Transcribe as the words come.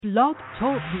Blog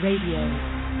Talk Radio.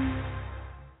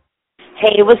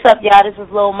 Hey, what's up, y'all? This is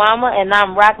Lil Mama, and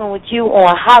I'm rocking with you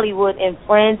on Hollywood and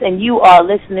Friends, and you are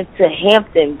listening to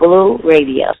Hampton Blue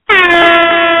Radio.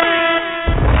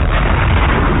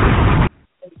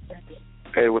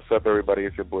 Hey, what's up, everybody?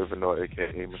 It's your boy Vanilla,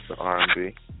 a.k.a. Mr.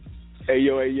 R&B. Hey,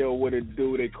 yo, what it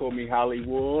do? They call me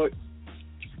Hollywood.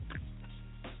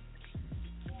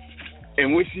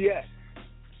 And where she at?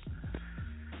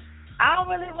 I don't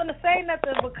really want to say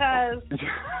nothing because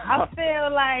I feel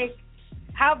like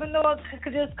how Vanilla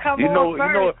could just come on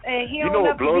first and he don't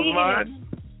have to be here.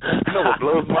 You know what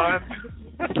blows mine?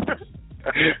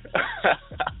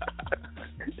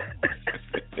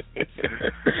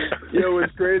 Yo,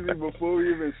 it's crazy. Before we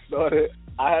even started,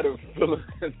 I had a feeling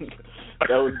that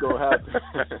was going to happen.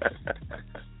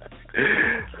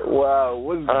 Wow,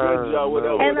 what's good, y'all? What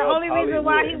up? And the only Hollywood reason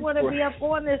why he want to be up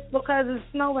on this because it's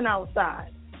snowing outside.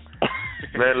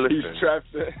 Man, listen. He's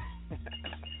trapped in.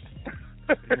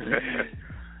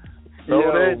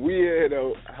 Yo, we here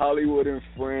though. Hollywood and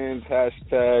Friends,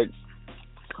 hashtag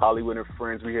Hollywood and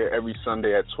Friends. We here every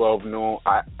Sunday at 12 noon.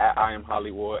 I am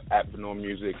Hollywood, at Vanilla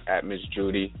Music, at Miss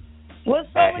Judy.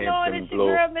 What's going on? It's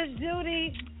your girl, Miss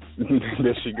Judy.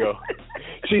 There she go.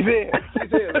 She's here,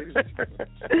 ladies.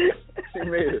 She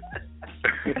made it.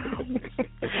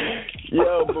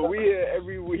 Yo, but we here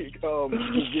every week to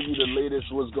give you the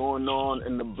latest what's going on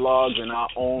in the blogs in our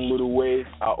own little way,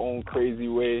 our own crazy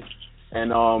way.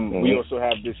 And we also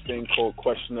have this thing called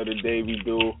Question of the Day we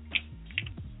do.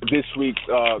 This week's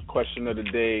Question of the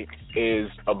Day is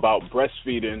about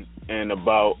breastfeeding and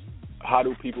about how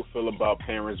do people feel about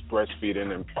parents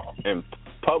breastfeeding in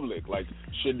public. Like,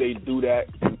 should they do that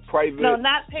in private? No,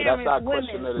 not parents, so that's our women.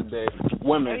 question of the day.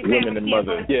 Women and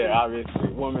mothers. Yeah,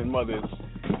 obviously, women, mothers.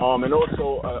 And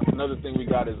also another thing we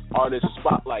got is Artist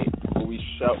Spotlight, where we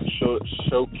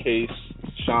showcase,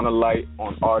 shine a light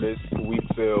on artists who we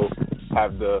feel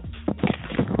have the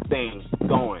thing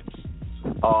going.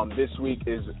 This week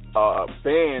is a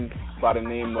band by the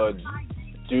name of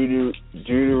Duru.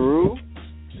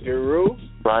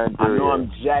 Brian I know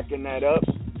I'm jacking that up.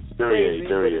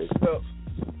 Duryea.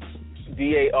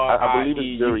 D-A-R-I-E-U-X, I believe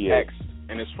it's Duryea.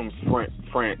 and it's from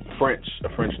French, a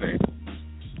French name.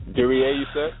 Duryea, you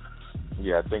said?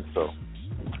 Yeah, I think so.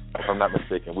 If I'm not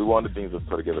mistaken. We wanted things to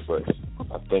put together, but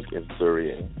I think it's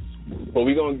Duryea. Well,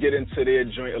 we're going to get into their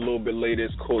joint a little bit later.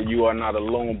 It's called You Are Not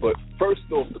Alone. But first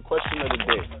off, the question of the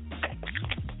day,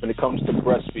 when it comes to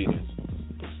breastfeeding,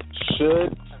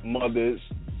 should mothers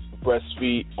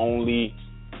breastfeed only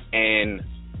in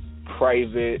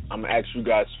private? I'm going to ask you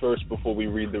guys first before we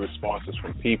read the responses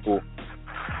from people.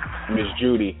 Miss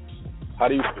Judy, how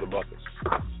do you feel about this?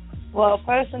 Well,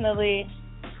 personally,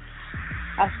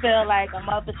 I feel like a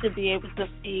mother should be able to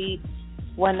feed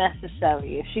when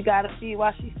necessary. If she got to feed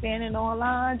while she's standing on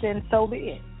line, then so be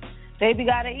it. Baby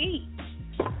got to eat.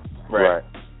 Right.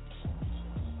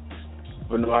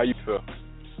 But how you feel?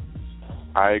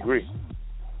 I agree.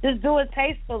 Just do it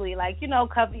tastefully. Like,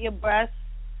 cover your breasts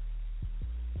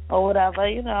or whatever,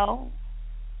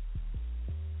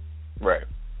 Right.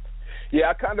 Yeah,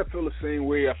 I kind of feel the same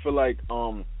way. I feel like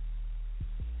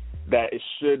that it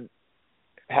should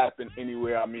happen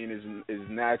anywhere. I mean, it's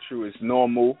natural, it's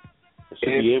normal. It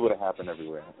should be able to happen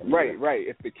everywhere. Right.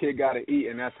 If the kid got to eat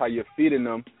and that's how you're feeding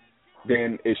them,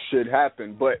 then it should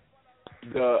happen. But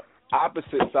the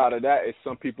opposite side of that is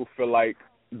some people feel like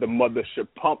the mother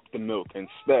should pump the milk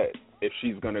instead. If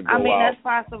she's going to go out that's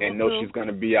possible and know too. she's going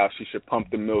to be out, she should pump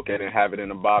the milk and then have it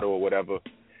in a bottle or whatever.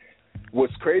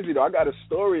 What's crazy, though, I got a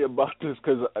story about this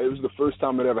because it was the first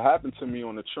time it ever happened to me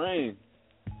on the train.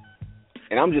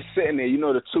 And I'm just sitting there,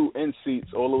 the two end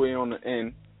seats all the way on the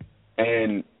end,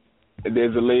 and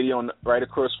there's a lady right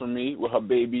across from me with her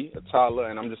baby, a toddler,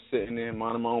 and I'm just sitting there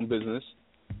minding my own business.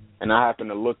 And I happened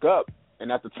to look up,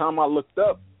 and at the time I looked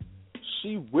up,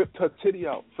 she whipped her titty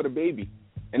out for the baby.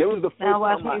 And it was the first time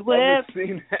I ever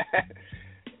seen that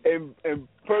in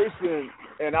person.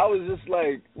 And I was just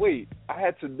like, wait, I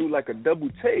had to do like a double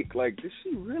take. Like, did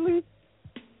she really?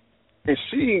 And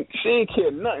she ain't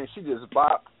care nothing. She just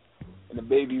bopped, and the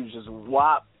baby was just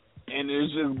whop, and it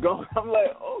was just going. I'm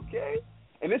like, okay.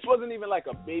 And this wasn't even like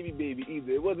a baby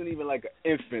either. It wasn't even like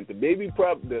an infant.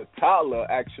 The toddler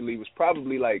actually was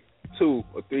probably like 2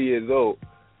 or 3 years old.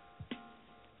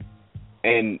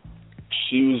 And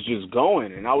she was just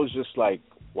going, and I was just like,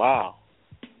 wow.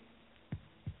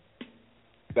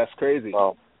 That's crazy.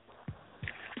 Wow.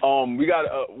 We got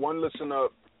one listener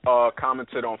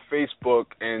commented on Facebook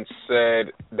and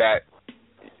said that,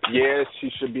 yes, she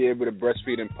should be able to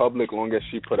breastfeed in public long as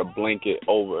she put a blanket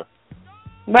over.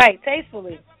 Right,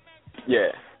 tastefully.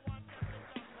 Yeah.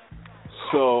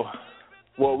 So,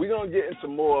 well, we're going to get into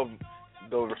more of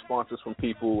the responses from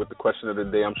people with the question of the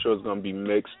day. I'm sure it's going to be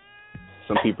mixed.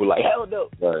 Some people like, hell no.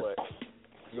 Right. But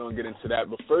we're going to get into that.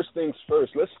 But first things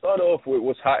first, let's start off with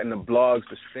what's hot in the blogs,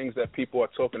 the things that people are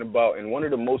talking about. And one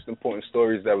of the most important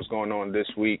stories that was going on this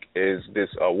week is this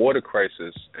water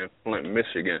crisis in Flint,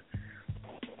 Michigan.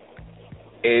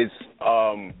 It's,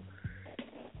 for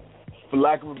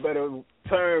lack of a better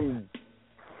term,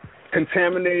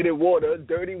 contaminated water,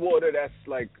 dirty water that's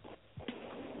like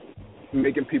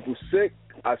making people sick.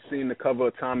 I've seen the cover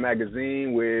of Time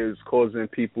magazine where it's causing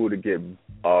people to get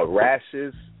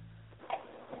rashes,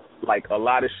 like a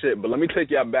lot of shit. But let me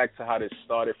take y'all back to how this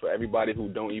started for everybody who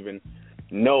don't even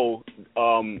know.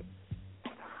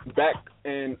 Back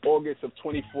in August of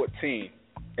 2014,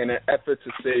 in an effort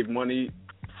to save money,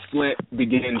 Flint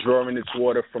began drawing its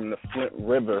water from the Flint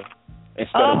River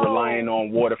instead of relying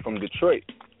on water from Detroit.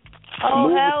 The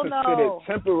move was considered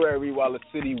temporary while the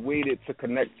city waited to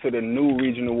connect to the new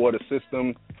regional water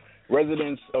system.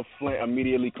 Residents of Flint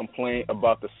immediately complained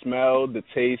about the smell, the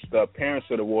taste, the appearance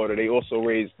of the water. They also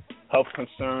raised health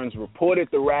concerns, reported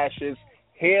the rashes,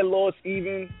 hair loss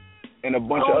even, and a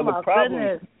bunch of other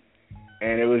problems. Goodness.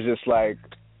 And it was just like,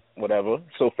 whatever.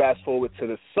 So fast forward to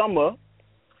the summer,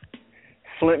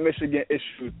 Flint, Michigan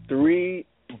issued 3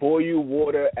 boil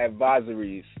water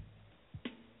advisories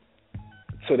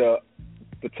to the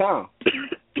town,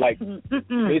 like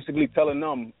basically telling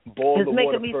them boil the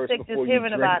water first before you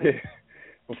drink it.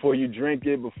 Before you drink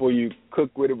it, before you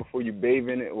cook with it, before you bathe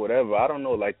in it, whatever. I don't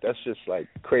know, like that's just like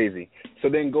crazy. So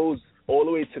then goes all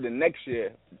the way to the next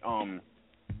year,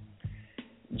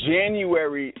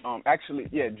 January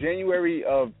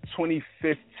of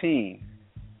 2015.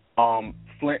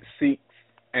 Flint seeks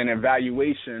an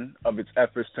evaluation of its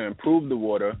efforts to improve the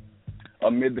water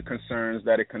amid the concerns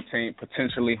that it contained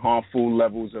potentially harmful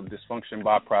levels of dysfunction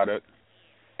byproduct,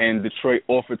 and Detroit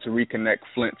offered to reconnect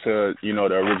Flint to, the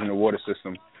original water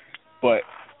system. But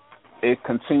it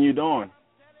continued on.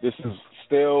 This is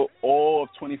still all of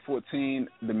 2014.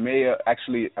 The mayor,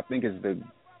 actually, I think is the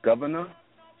governor.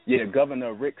 Yeah,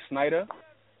 Governor Rick Snyder.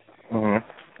 Mm-hmm.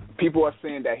 People are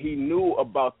saying that he knew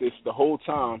about this the whole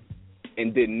time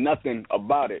and did nothing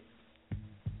about it.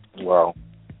 Wow.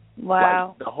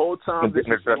 Wow. Like, the whole time this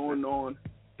was going on,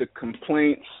 the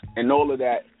complaints and all of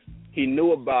that, he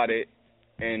knew about it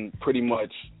and pretty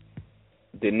much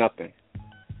did nothing.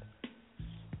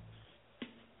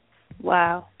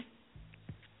 Wow.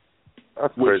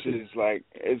 That's which crazy. Is like,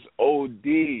 it's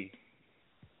OD.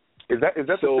 Is that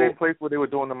the same place where they were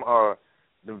doing them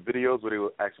videos where they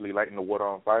were actually lighting the water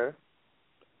on fire?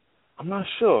 I'm not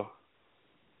sure.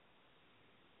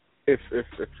 If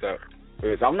that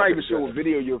is. I'm not even sure what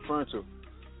video you're referring to.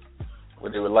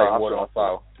 Where they were lighting water on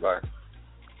fire. Right.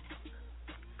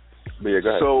 But yeah, go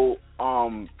ahead. So,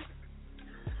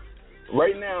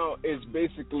 right now it's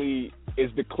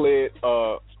declared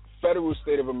a federal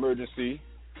state of emergency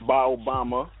by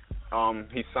Obama.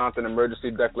 He signed an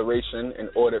emergency declaration and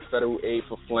ordered federal aid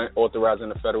for Flint, authorizing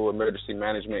the Federal Emergency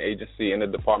Management Agency and the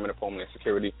Department of Homeland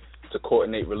Security to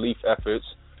coordinate relief efforts.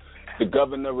 The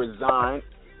governor resigned,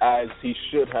 as he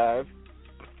should have,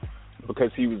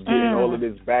 because he was getting all of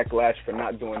this backlash for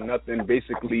not doing nothing.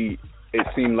 Basically, it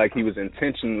seemed like he was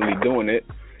intentionally doing it.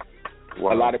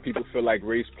 Wow. A lot of people feel like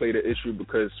race played an issue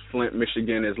because Flint,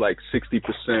 Michigan is like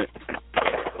 60%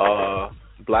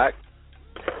 black.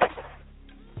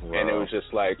 Wow. And it was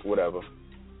just like, whatever.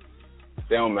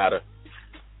 They don't matter.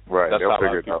 Right. That's how a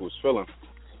lot of people was feeling.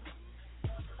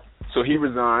 So he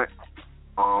resigned.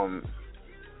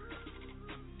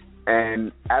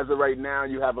 And as of right now,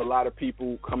 you have a lot of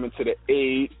people coming to the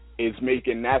aid. It's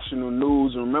making national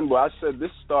news. And remember, I said this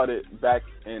started back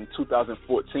in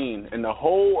 2014. And the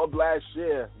whole of last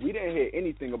year, we didn't hear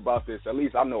anything about this. At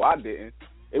least I know I didn't.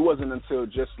 It wasn't until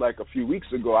just like a few weeks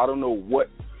ago. I don't know what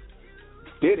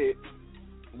did it,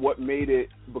 what made it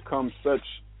become such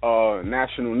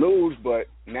national news, but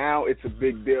now it's a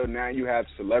big deal. Now you have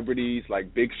celebrities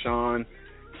like Big Sean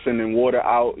sending water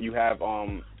out. You have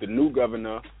the new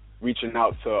governor reaching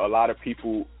out to a lot of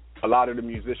people, a lot of the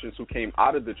musicians who came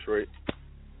out of Detroit,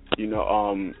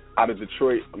 out of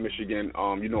Detroit, Michigan.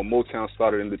 Motown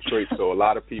started in Detroit, so a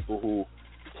lot of people who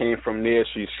came from there,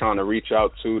 she's trying to reach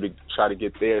out to try to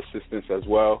get their assistance as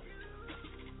well.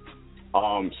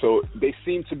 So they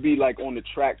seem to be like on the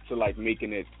track to like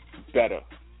making it better.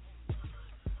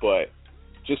 But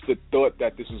just the thought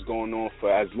that this was going on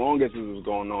for as long as it was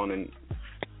going on, and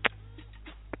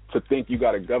to think you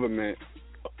got a governor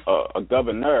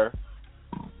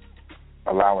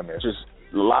allowing it, just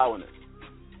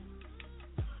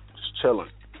chilling,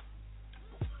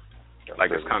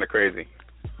 like it's kind of crazy.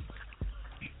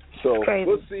 So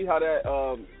we'll see how that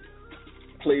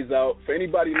plays out. For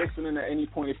anybody listening at any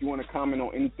point, if you want to comment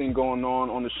on anything going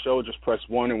on the show, just press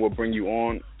 1 and we'll bring you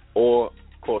on, or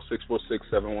call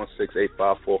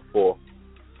 646-716-8544.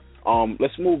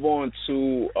 Let's move on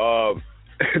to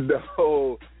the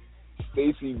whole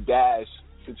Stacey Dash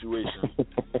situation.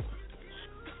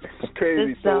 It's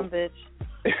crazy. This dumb bitch.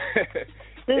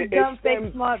 This dumb,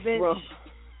 fake, smart bitch.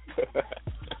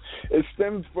 It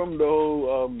stems from the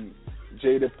whole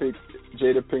Jada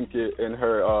Pinkett and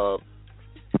her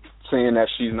saying that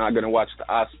she's not going to watch the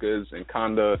Oscars and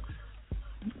kind of...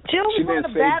 She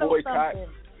didn't say boycott,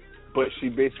 but she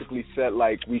basically said,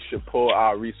 like, we should pull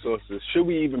our resources. Should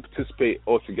we even participate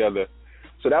altogether?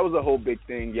 So that was a whole big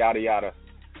thing, yada, yada.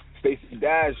 Stacey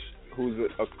Dash, who's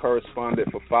a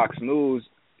correspondent for Fox News,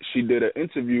 she did an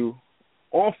interview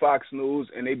on Fox News,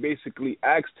 and they basically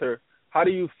asked her, how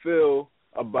do you feel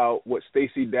about what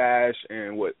Stacey Dash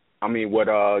and what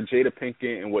Jada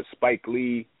Pinkett and what Spike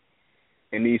Lee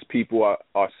and these people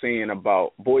are saying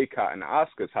about boycotting the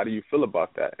Oscars? How do you feel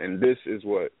about that? And this is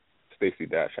what Stacey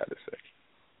Dash had to say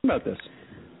about this.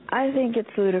 I think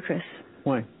it's ludicrous.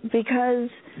 Why? Because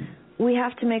we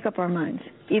have to make up our minds.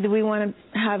 Either we want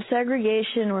to have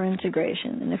segregation or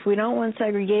integration. And if we don't want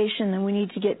segregation, then we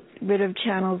need to get rid of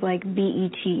channels like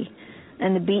BET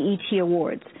and the BET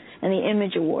Awards and the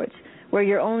Image Awards, where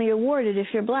you're only awarded if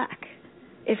you're black.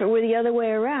 If it were the other way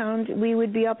around, we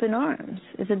would be up in arms.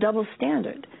 It's a double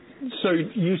standard. So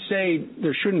you say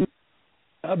there shouldn't be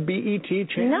a BET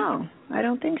channel? No, I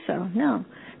don't think so, no.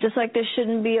 Just like there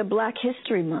shouldn't be a Black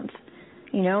History Month.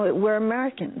 You know, we're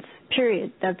Americans,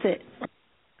 period. That's it.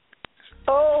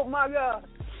 Oh, my God.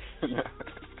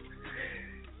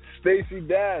 Stacey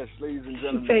Dash, ladies and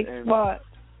gentlemen. Fake smart.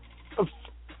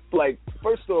 Like,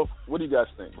 first off, what do you guys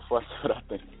think before I say what I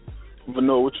think? But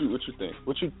no, what you think?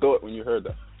 What you thought when you heard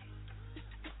that?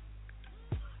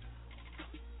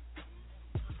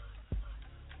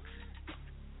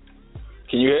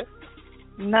 Can you hear?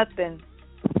 Nothing.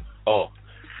 Oh.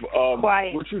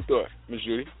 Quiet. What you thought, Miss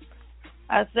Judy?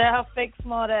 I said her fake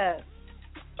smart ass.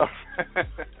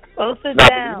 Go sit down.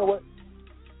 You know what?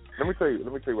 Let me tell you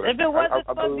what. If it wasn't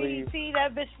I for believe... BET,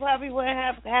 that bitch probably wouldn't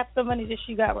have half the money that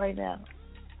she got right now.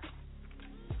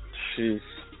 Jeez.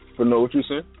 But no, what you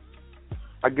saying?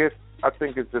 I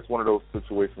think it's just one of those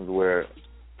situations where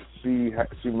she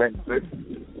meant good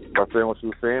by saying what she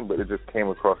was saying, but it just came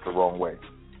across the wrong way.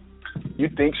 You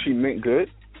think she meant good?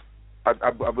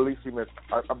 I believe she meant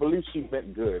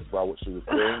good by what she was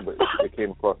saying, but it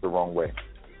came across the wrong way.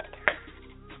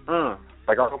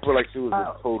 Like, I don't feel like she was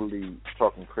just totally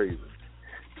talking crazy.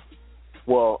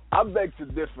 Well, I beg to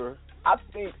differ. I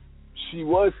think she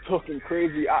was talking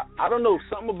crazy. I don't know,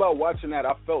 something about watching that.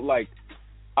 I felt like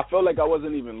I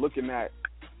wasn't even looking at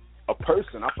a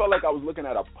person. I felt like I was looking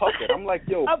at a puppet. I'm like,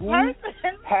 yo, who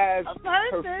has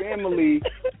her family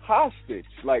hostage?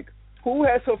 Like, who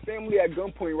has her family at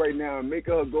gunpoint right now and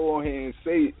making her go on here and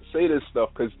say this stuff?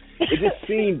 Because it just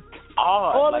seemed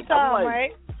odd. All the time,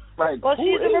 right? Like, well,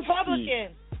 she's a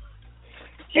Republican.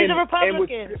 She's a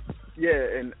Republican.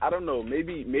 And I don't know.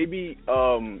 Maybe.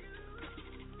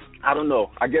 I don't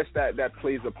know. I guess that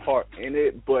plays a part in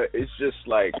it, but it's just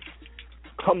like,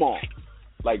 come on.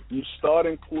 Like, you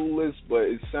starting clueless, but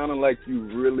it sounded like you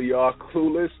really are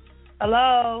clueless.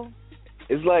 Hello?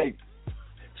 It's like,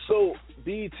 so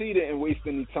BET didn't waste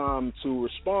any time to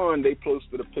respond. They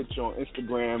posted a picture on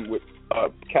Instagram with a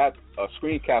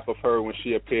screen cap of her when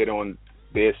she appeared on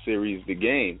their series, The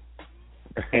Game.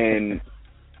 And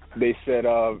they said,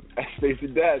 Stacey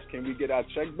Dash, can we get our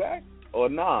check back or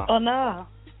nah? Oh, nah.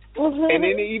 And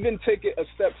then they even take it a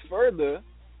step further.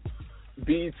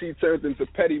 BET turned into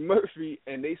Petty Murphy,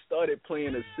 and they started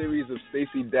playing a series of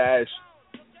Stacey Dash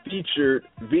featured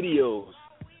videos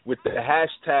with the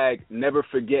hashtag Never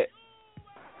Forget.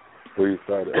 And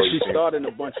she started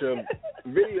a bunch of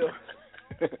videos.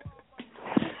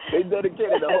 They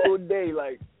dedicated a whole day,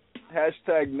 like,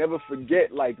 hashtag Never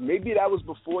Forget. Like, maybe that was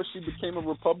before she became a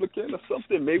Republican or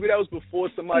something. Maybe that was before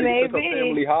somebody took her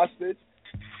family hostage.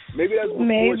 Maybe that's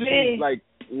before she, like,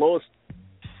 lost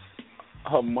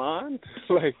her mind.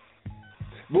 Like,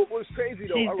 what was crazy,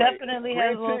 though? She definitely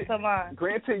has lost her mind.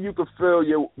 Granted, you could feel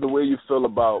the way you feel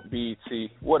about BET,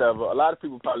 whatever. A lot of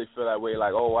people probably feel that way,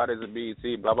 like, oh, why does it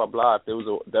BET, blah, blah, blah, if there was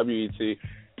a WET,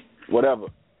 whatever.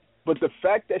 But the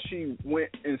fact that she went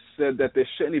and said that there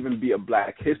shouldn't even be a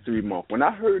Black History Month, when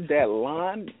I heard that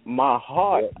line, my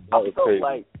heart, I felt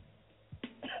crazy.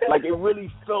 Like it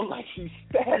really felt like she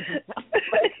stabbed me.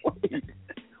 Like, wait,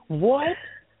 what?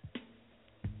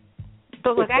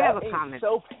 So look, I have a comment.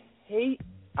 Self-hate?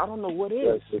 I don't know what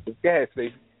is. Go ahead,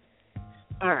 Stacey.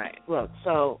 All right. Look,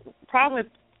 so problem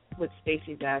with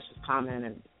Stacey Dash's comment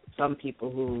and some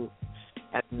people who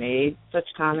have made such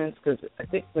comments, because I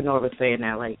think Lenore was saying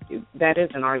that, like, that is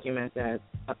an argument that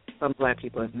some black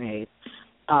people have made,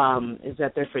 is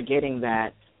that they're forgetting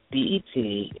that BET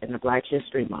and the Black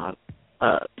History Month,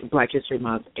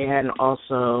 and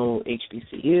also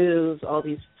HBCUs, all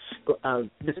these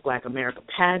Miss Black America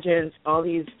pageants, all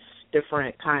these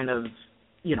different kind of,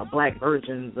 black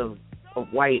versions of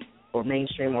white or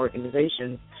mainstream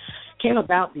organizations came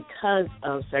about because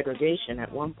of segregation.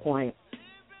 At one point,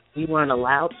 we weren't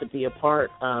allowed to be a part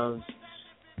of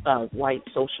white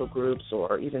social groups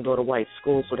or even go to white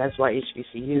schools, so that's why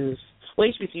HBCUs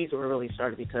were really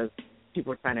started because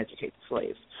people were trying to educate the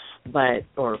slaves,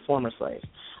 or former slaves.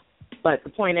 But the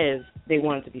point is, they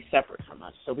wanted to be separate from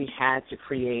us, so we had to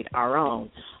create our own.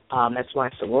 That's why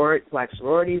black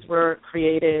sororities were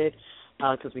created,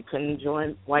 because we couldn't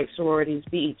join white sororities.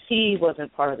 BET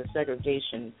wasn't part of the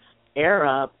segregation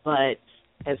era, but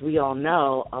as we all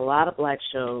know, a lot of black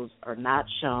shows are not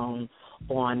shown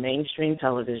on mainstream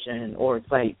television, or it's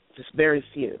like just very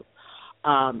few.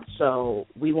 So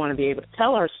we want to be able to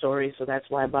tell our stories, so that's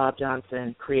why Bob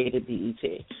Johnson created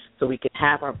BET, so we can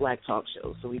have our black talk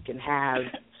shows, so we can have,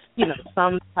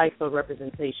 some type of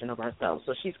representation of ourselves.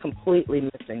 So she's completely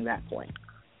missing that point.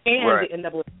 And right. The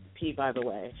NAACP, by the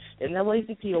way, the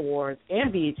NAACP awards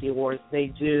and BET awards, they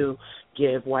do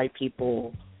give white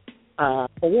people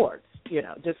awards,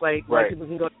 just like white people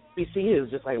can go to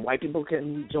HBCUs, just like white people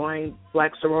can join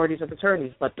black sororities and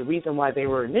fraternities. But the reason why they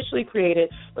were initially created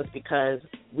was because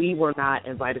we were not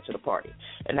invited to the party.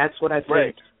 And that's what I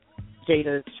think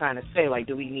Jada is trying to say. Like,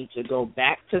 do we need to go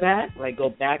back to that? Like, go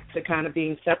back to kind of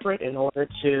being separate in order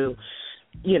to,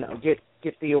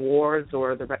 get the awards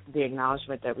or the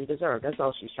acknowledgement that we deserve? That's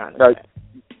all she's trying to say.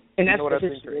 And that's what the I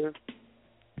history. think it is?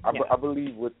 I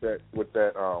believe with that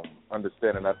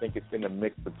understanding, I think it's in the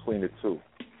mix between the two.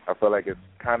 I feel like it's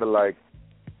kind of like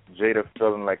Jada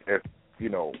feeling like if,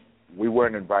 we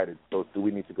weren't invited, so do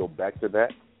we need to go back to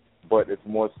that? But it's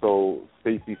more so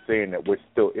Stacey saying that we're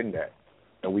still in that,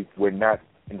 and we're not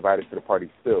invited to the party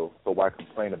still, so why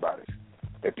complain about it?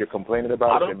 If you're complaining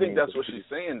about it, I don't think that's what she's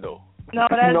saying, though. No,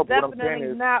 that's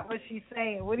definitely not what she's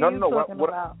saying. What are you talking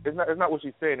about? It's not what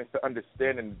she's saying. It's the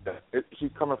understanding.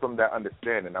 She's coming from that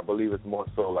understanding. I believe it's more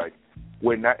so like,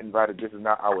 we're not invited. This is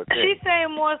not our thing. She's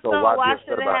saying more so why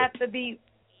should it have to be?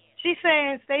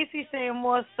 Stacey's saying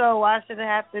more so why should it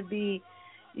have to be,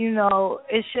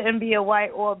 it shouldn't be a white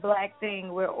or black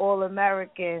thing. We're all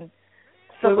American.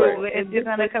 So if you're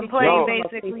going to complain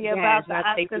basically about the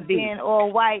Oscars being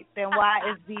all white, then why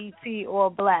is BET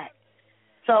all black?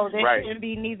 So there shouldn't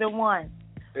be neither one.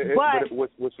 But what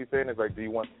she's saying is, like, do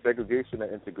you want segregation or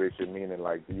integration? Meaning,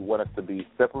 like, do you want us to be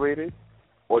separated,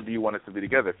 or do you want us to be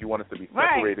together? If you want us to be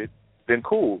separated, then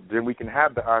cool. Then we can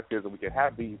have the Oscars and we can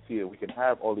have BET and we can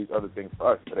have all these other things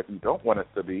for us. But if you don't want us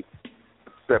to be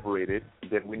separated,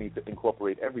 then we need to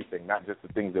incorporate everything, not just the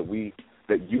things that you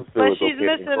feel is okay. But she's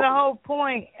missing the whole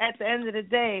point at the end of the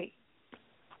day.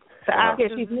 The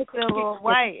Oscars is still all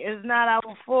white. It's not our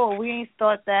fault. We ain't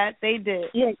thought that. They did.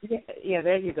 Yeah,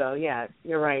 there you go. Yeah,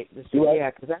 you're right.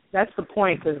 Yeah, because that's the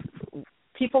point, because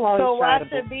people always try to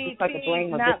blame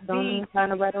a victim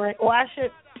kind of rhetoric. Why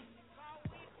should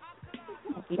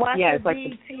BET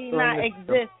not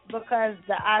exist because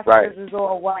the Oscars is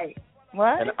all white?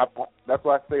 What? And that's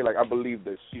why I say, like, I believe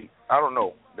that I don't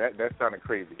know, that sounded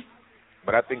crazy.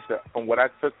 But I think that from what I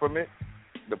took from it,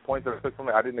 the points that I took from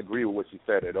it, I didn't agree with what she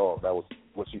said at all. That was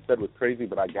what she said was crazy,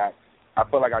 but I feel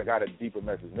like I got a deeper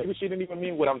message. Maybe she didn't even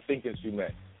mean what I'm thinking she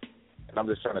meant. And I'm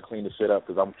just trying to clean the shit up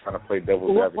because I'm trying to play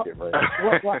devil's advocate right now.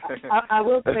 I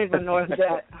will say, Lenore,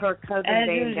 that her cousin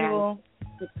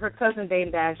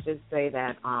Dame Dash did say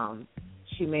that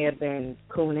she may have been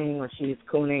cooning, or she's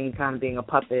cooning, kind of being a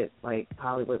puppet, like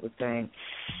Hollywood was saying.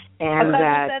 And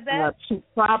that she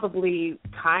probably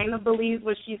kind of believes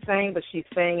what she's saying, but she's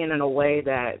saying it in a way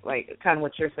that, like, kind of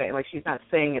what you're saying, like she's not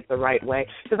saying it the right way.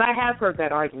 Because I have heard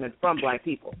that argument from black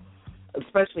people,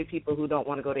 especially people who don't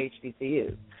want to go to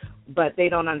HBCUs. But they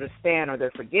don't understand, or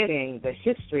they're forgetting the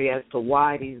history as to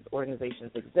why these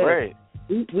organizations exist. Right.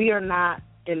 We are not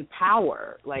in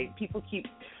power. Like,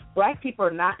 black people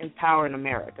are not in power in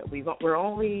America. We're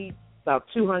only about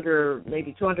 200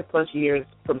 plus years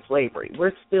from slavery.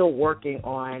 We're still working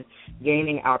on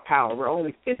gaining our power. We're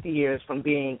only 50 years from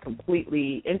being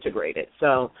completely integrated.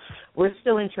 So we're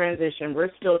still in transition. We're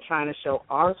still trying to show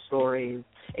our stories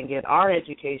and get our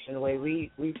education the way we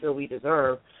feel we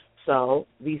deserve. So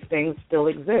these things still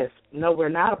exist. No, we're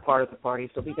not a part of the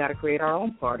party, so we got to create our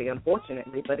own party,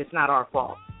 unfortunately, but it's not our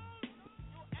fault.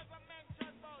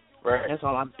 Right. That's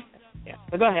all I'm. Yeah.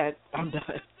 But go ahead. I'm done.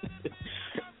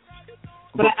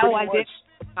 But I did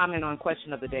comment on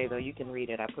question of the day though. You can read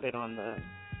it. I put it on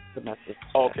the message.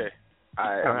 Okay.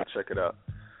 I'm gonna check it out.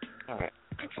 All right.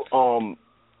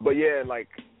 But yeah, like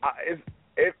if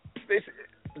Stacey,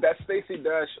 that Stacey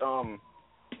Dash,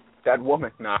 that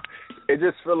woman, it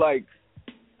just feel like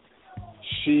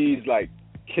she's like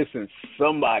kissing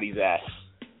somebody's ass,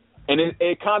 and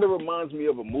it kind of reminds me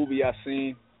of a movie I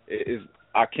seen.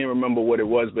 I can't remember what it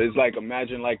was, but it's like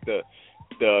imagine like the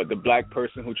black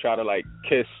person who try to like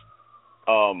kiss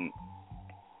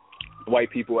white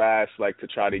people ass, like to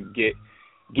try to get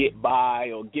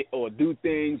by or do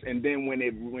things, and then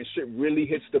when shit really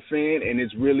hits the fan and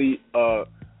it's really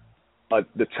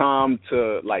the time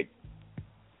to like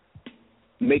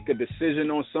make a decision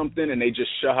on something, and they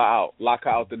just shut her out, lock her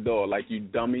out the door, like you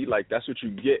dummy, like that's what you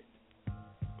get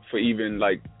for even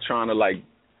like trying to like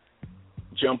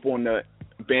jump on the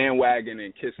bandwagon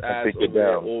and kiss ass over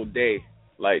there all day,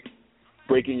 like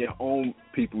breaking your own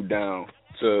people down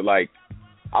to like,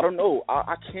 I don't know,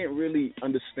 I can't really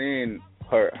understand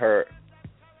her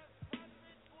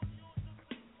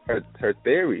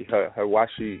theory, her why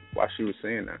she was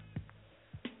saying that.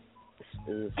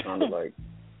 It sounded like.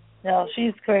 No,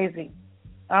 she's crazy.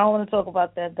 I don't want to talk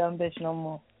about that dumb bitch no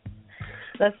more.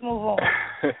 Let's move on.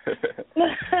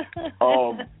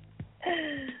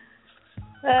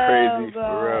 Crazy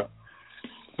for real.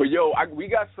 But yo, we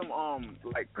got some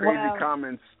like crazy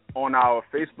comments on our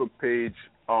Facebook page.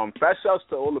 Fat shouts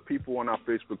to all the people on our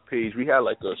Facebook page. We had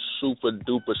like a super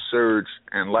duper surge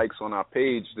in likes on our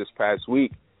page this past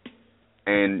week,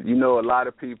 and you know a lot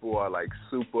of people are like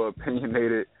super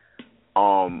opinionated.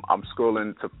 I'm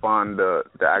scrolling to find the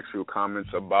actual comments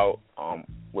about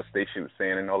what Stacey was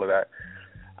saying and all of that.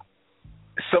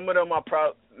 Some of them are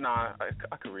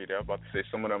I can read it. I'm about to say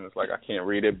some of them is like I can't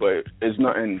read it, but it's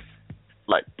nothing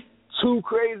like too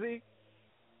crazy.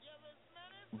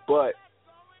 But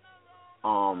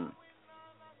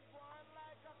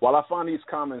while I find these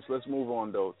comments, let's move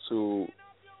on though to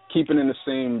keeping in the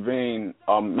same vein.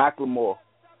 Macklemore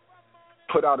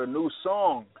put out a new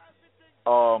song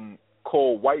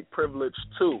called White Privilege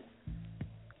 2.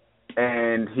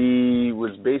 And he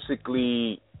was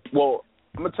basically, well,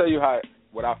 I'm going to tell you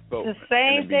what I felt. The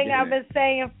same thing I've been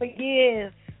saying for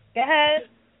years. Go ahead.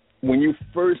 When you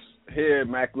first hear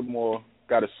Macklemore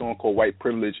got a song called White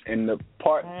Privilege, and the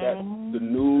part that the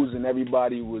news and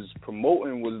everybody was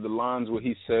promoting was the lines where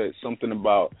he said something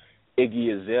about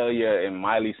Iggy Azalea and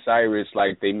Miley Cyrus,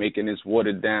 like they making this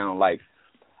watered down, like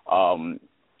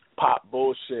pop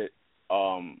bullshit,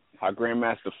 how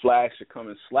Grandmaster Flash should come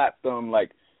and slap them,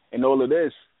 like, and all of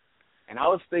this. And I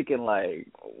was thinking, like,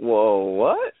 whoa,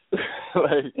 what?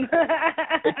 Like,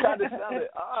 it kind of sounded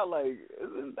odd, like,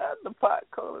 isn't that the pot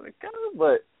calling it kind of?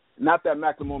 But not that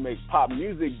Macklemore makes pop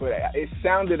music, but it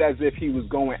sounded as if he was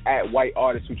going at white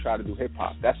artists who try to do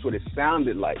hip-hop. That's what it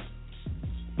sounded like.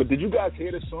 But did you guys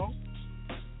hear the song?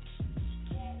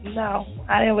 No,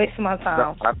 I didn't waste my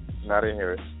time. No, I didn't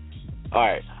hear it. All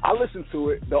right, I listened to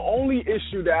it. The only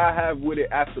issue that I have with it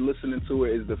after listening to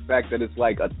it is the fact that it's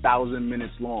like 1,000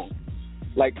 minutes long.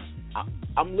 Like,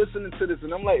 I'm listening to this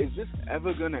and I'm like, is this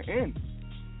ever going to end?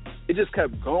 It just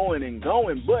kept going and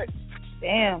going. But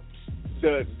damn,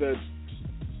 the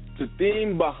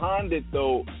theme behind it,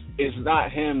 though, is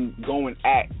not him going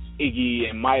at Iggy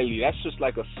and Miley. That's just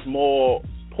like a small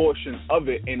portion of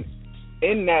it. And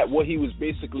in that, what he was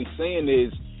basically saying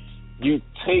is, you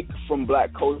take from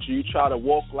black culture, you try to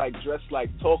walk like, dress like,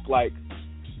 talk like,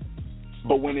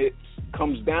 but when it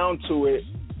comes down to it,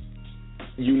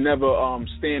 you never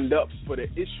stand up for the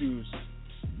issues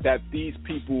that these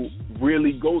people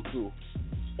really go through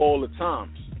all the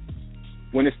time.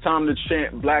 When it's time to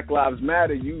chant Black Lives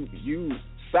Matter, you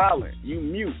silent, you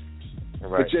mute,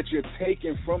 right. But yet you're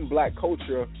taking from black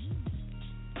culture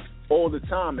all the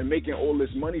time and making all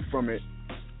this money from it,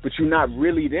 but you're not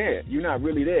really there. You're not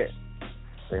really there.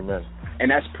 Amen.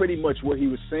 And that's pretty much what he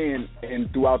was saying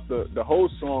and throughout the whole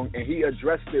song, and he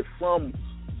addressed it from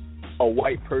a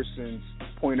white person's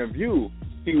point of view.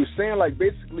 He was saying, like,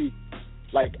 basically,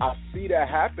 like, I see that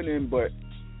happening, but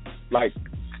like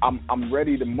I'm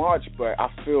ready to march, but I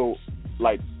feel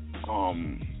like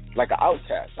an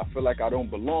outcast. I feel like I don't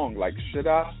belong. Like, should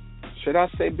I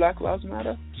say Black Lives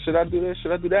Matter? Should I do this?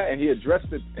 Should I do that? And he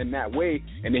addressed it in that way,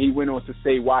 and then he went on to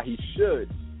say why he should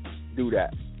do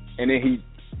that. And then he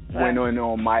went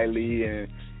on Miley and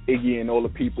Iggy and all the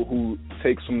people who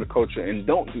takes from the culture and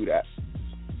don't do that.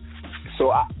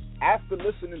 So after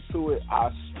listening to it,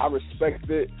 I respect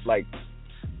it, like,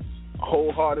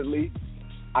 wholeheartedly.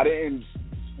 I didn't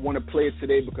want to play it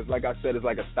today because, like I said, it's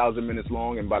like 1,000 minutes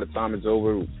long, and by the time it's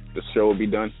over, the show will be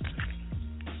done.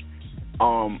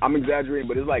 I'm exaggerating,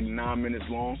 but it's like 9 minutes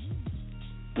long,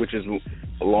 which is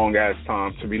a long-ass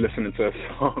time to be listening to a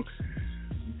song.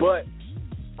 But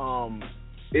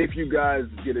if you guys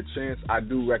get a chance, I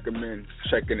do recommend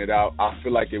checking it out. I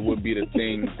feel like it would be the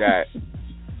thing that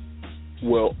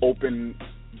will open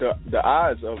the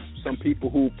eyes of some people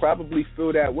who probably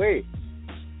feel that way.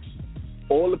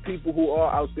 All the people who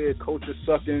are out there culture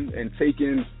sucking and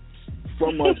taking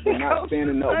from us and not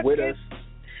standing up with us,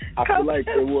 I feel like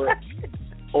it would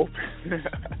open.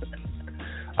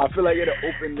 I feel like it'll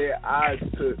open their eyes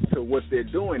to what they're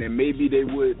doing, and maybe they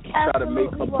would try to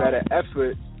make a better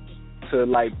effort to,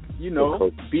 like, you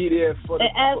know, be there for us.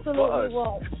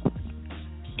 Won't.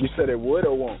 You said it would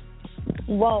or won't?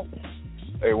 Won't.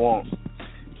 It won't.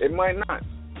 It might not.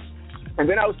 And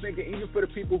then I was thinking, even for the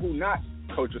people who not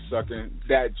culture sucking,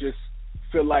 that just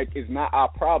feel like it's not our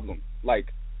problem.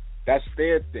 Like, that's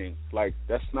their thing. Like,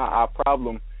 that's not our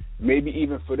problem. Maybe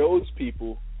even for those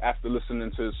people, after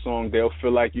listening to the song, they'll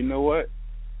feel like, you know what?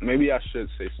 Maybe I should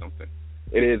say something.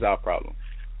 It is our problem,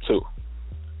 too.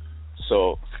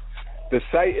 So, the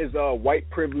site is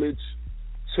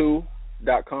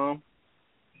whiteprivilege2.com.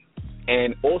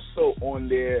 And also on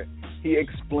there, he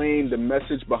explained the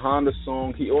message behind the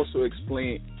song. He also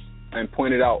explained and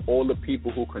pointed out all the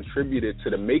people who contributed to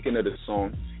the making of the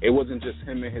song. It wasn't just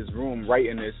him in his room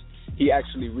writing this. He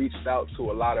actually reached out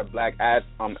to a lot of black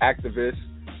activists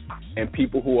and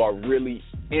people who are really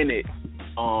in it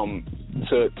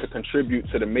to contribute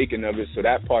to the making of it. So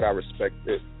that part I respect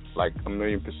it like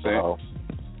 1,000,000%. Oh.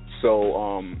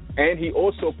 So, and he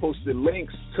also posted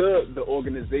links to the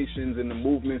organizations and the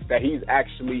movements that he's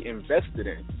actually invested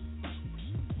in,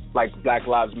 like Black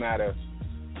Lives Matter.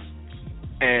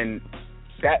 And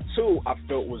that, too, I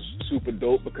felt was super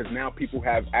dope because now people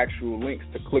have actual links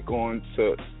to click on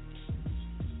to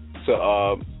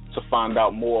find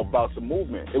out more about the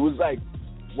movement. It was, like,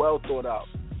 well thought out.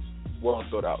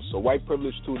 So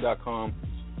whiteprivilege2.com.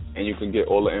 And you can get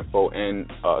all the info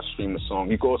and stream the song.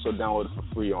 You can also download it for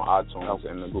free on iTunes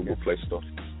and the Google Play Store.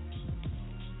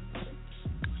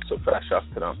 So fast shout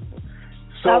to them.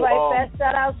 So, all right, fast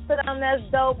shout outs to them. That's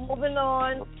dope. Moving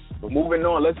on.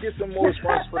 Let's get some more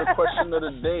response for the question of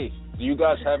the day. Do you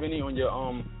guys have any on your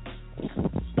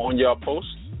post?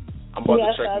 I'm about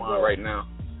to check mine right now.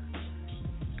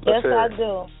 I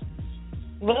do.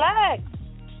 Relax.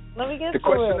 Let me get the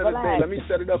question of the day. Let me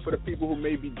set it up for the people who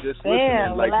may be just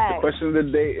listening. Like, the question of the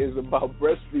day is about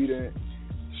breastfeeding.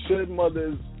 Should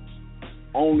mothers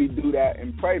only do that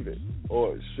in private,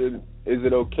 or is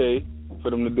it okay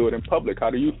for them to do it in public? How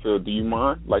do you feel? Do you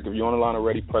mind? Like, if you're on the line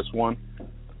already, press 1,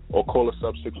 or call us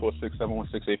up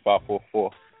 646-716-8544.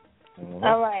 All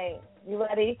right. You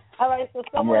ready? All right, so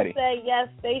someone said yes,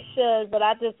 they should, but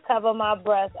I just cover my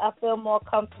breast. I feel more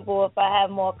comfortable if I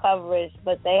have more coverage,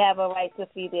 but they have a right to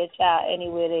feed their child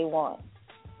anywhere they want.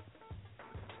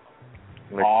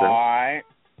 All right.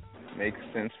 Makes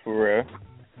sense for real.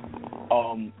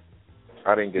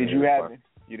 I didn't get any response.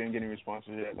 You didn't get any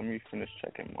responses yet? Let me finish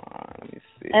checking mine. Let me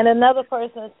see. And another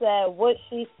person said, what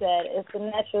she said is the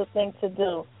natural thing to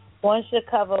do. One should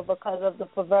cover because of the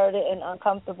perverted and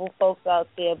uncomfortable folks out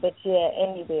there, but yeah,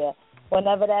 anywhere.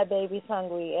 Whenever that baby's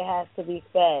hungry, it has to be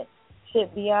fed.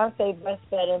 Should Beyonce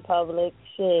breastfed in public?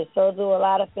 Shit, so do a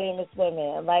lot of famous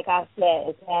women. And like I said,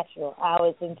 it's natural. How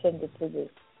it's intended to be.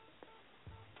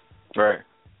 Right.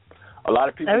 A lot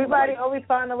of people. Everybody always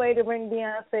find a way to bring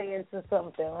Beyonce into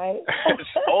something, right?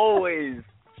 always.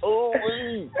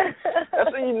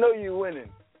 That's when you know you're winning.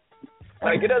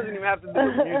 Like, it doesn't even have to do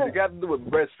with music. It has to do with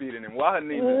breastfeeding and why her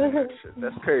name is in that shit.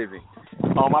 That's crazy.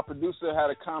 My producer had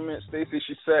a comment, Stacey.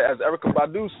 She said, as Erykah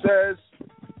Badu says,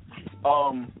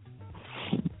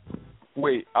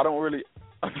 wait, I don't really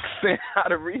understand how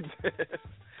to read this.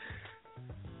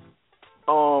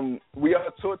 We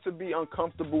are taught to be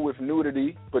uncomfortable with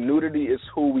nudity, but nudity is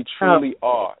who we truly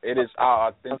are. It is our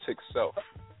authentic self.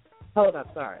 Hold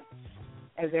up, sorry.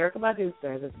 As Erykah Badu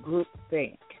says, it's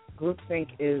groupthink. Groupthink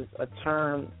is a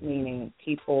term meaning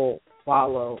people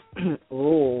follow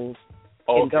rules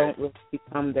and don't really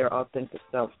become their authentic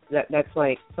self. That's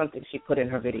like something she put in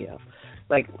her video.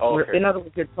 Like, in other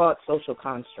words, you're taught social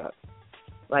constructs.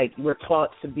 Like, we're taught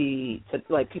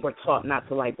people are taught not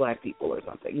to like black people or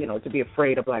something, to be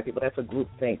afraid of black people. That's a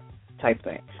groupthink type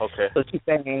thing. Okay. So she's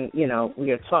saying,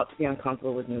 we are taught to be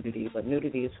uncomfortable with nudity, but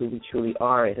nudity is who we truly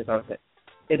are. It is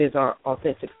our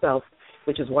authentic self,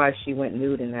 which is why she went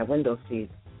nude in that window seat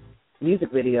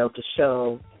music video to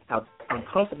show how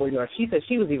uncomfortable you are. She said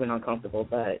she was even uncomfortable,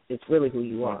 but it's really who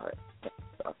you are.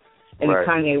 And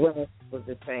Kanye West was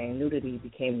just saying nudity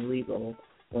became legal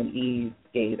when Eve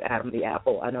gave Adam the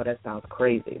apple. I know that sounds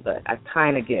crazy, but I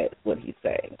kind of get what he's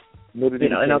saying. Nudity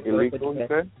became illegal, you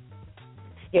said?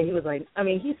 Yeah, he was like, I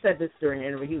mean, he said this during an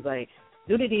interview. He was like,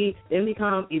 nudity didn't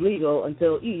become illegal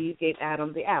until Eve gave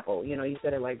Adam the apple. You know, he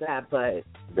said it like that, but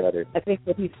got it. I think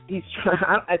what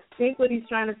I think what he's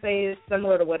trying to say is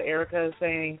similar to what Erica is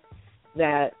saying,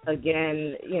 that,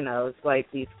 again, you know, it's like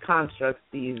these constructs,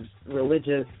 these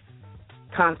religious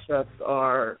constructs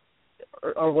are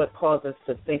what cause us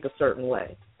to think a certain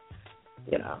way,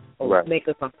 you know, or make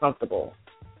us uncomfortable.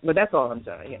 But that's all I'm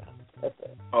saying, you know. That's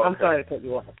it. Okay. I'm sorry to cut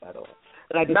you off, by the way.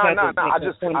 But I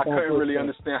couldn't really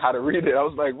understand how to read it. I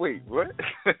was like, wait, what?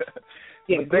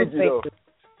 Yeah, thank you,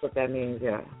 what that means,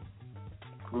 yeah.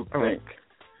 Groupthink.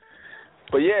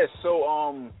 But yeah,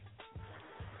 so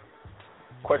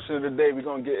question of the day, we're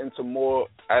gonna get into more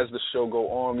as the show go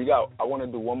on. I want to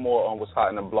do one more on what's hot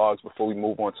in the blogs before we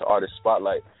move on to Artist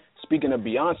Spotlight. Speaking of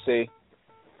Beyonce,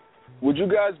 would you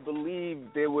guys believe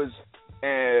there was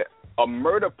a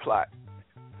murder plot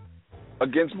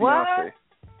against Beyonce?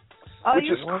 Which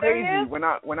is crazy.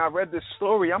 When I read this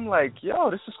story, I'm like,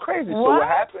 yo, this is crazy. So what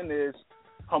happened is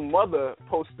her mother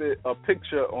posted a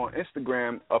picture on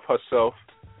Instagram of herself,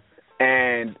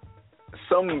 and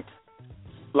some,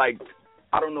 like,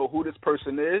 I don't know who this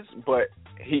person is, but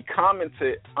he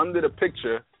commented under the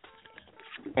picture,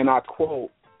 and I quote,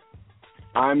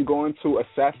 "I'm going to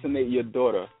assassinate your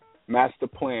daughter. Master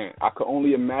plan. I could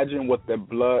only imagine what that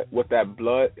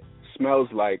blood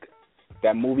smells like.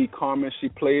 That movie Carmen she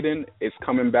played in is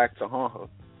coming back to haunt her."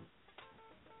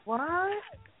 What?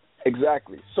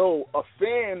 Exactly. So a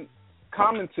fan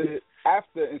commented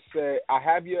after and said, "I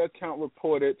have your account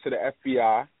reported to the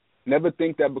FBI. Never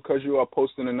think that because you are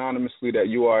posting anonymously that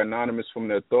you are anonymous from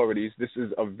the authorities. This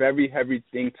is a very heavy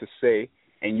thing to say,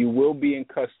 and you will be in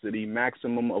custody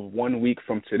maximum of 1 week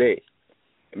from today."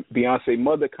 Beyonce's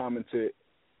mother commented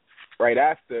right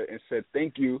after and said,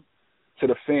 "Thank you to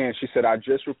the fan." She said, "I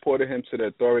just reported him to the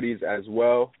authorities as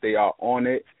well. They are on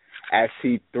it, as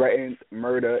he threatened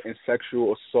murder and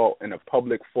sexual assault in a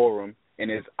public forum and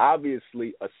is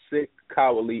obviously a sick,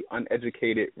 cowardly,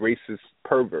 uneducated, racist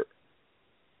pervert."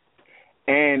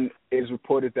 And it is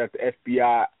reported that the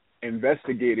FBI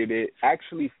investigated it,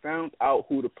 actually found out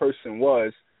who the person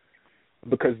was,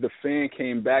 because the fan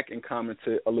came back and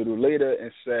commented a little later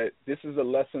and said, "This is a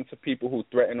lesson to people who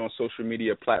threaten on social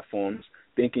media platforms,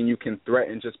 thinking you can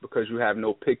threaten just because you have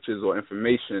no pictures or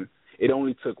information. It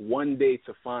only took 1 day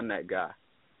to find that guy.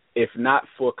 If not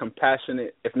for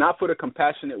the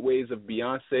compassionate ways of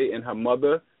Beyonce and her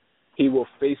mother, he will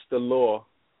face the law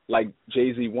like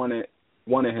Jay-Z wanted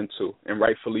him to, and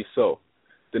rightfully so.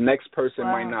 The next person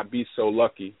might not be so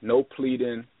lucky. No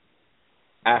pleading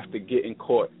after getting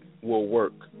caught will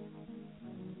work."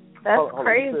 That's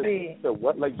crazy. So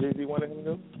what, like Jay-Z wanted him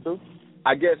to do?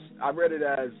 I guess I read it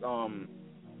as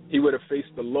he would have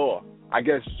faced the law. I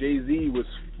guess Jay-Z was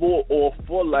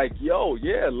for like, yo,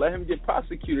 yeah, let him get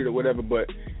prosecuted or whatever, but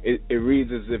it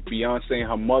reads as if Beyonce and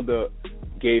her mother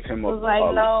gave him let's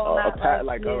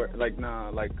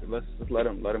just let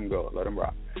him go, let him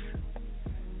rock.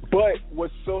 But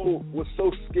what's so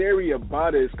scary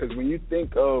about it is because when you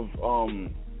think of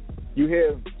you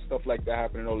hear stuff like that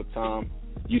happening all the time.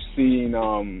 You've seen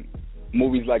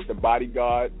movies like The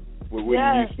Bodyguard with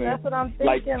Whitney Houston. That's what I'm thinking.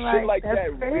 Like shit like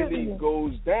that crazy. really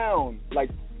goes down. Like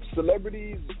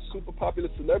celebrities, super popular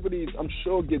celebrities, I'm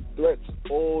sure get threats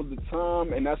all the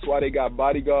time, and that's why they got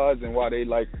bodyguards and why they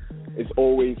like. It's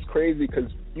always crazy because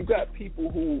you got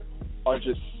people who are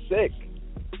just sick,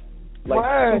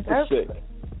 like super sick.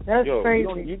 That's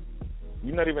crazy.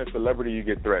 You're not even a celebrity. You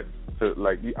get threats. So,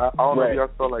 like, I don't know if y'all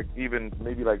saw, like, even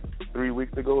maybe like 3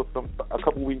 weeks ago, a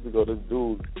couple weeks ago, this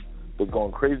dude was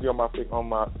going crazy on my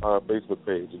Facebook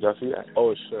page. Did y'all see that?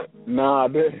 Oh shit! Nah, I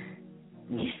didn't.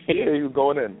 Yeah, he was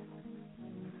going in,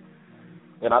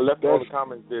 and I left all the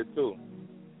comments there too.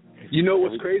 You know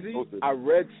what's crazy? I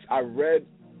read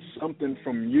something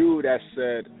from you that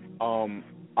said,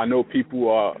 I know people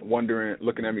are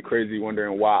looking at me crazy,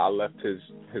 wondering why I left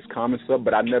his comments up,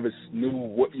 but I never knew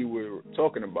what you were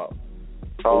talking about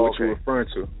or what you were referring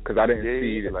to, because I didn't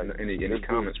see any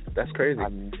comments. But that's crazy.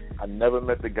 I never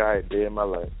met the guy a day in my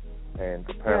life, and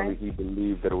apparently he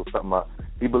believed that it was something.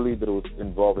 He believed that it was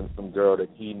involving some girl that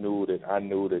he knew, that I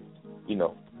knew, that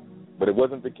but it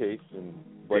wasn't the case.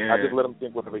 But I just let him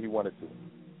think whatever he wanted to.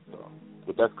 So,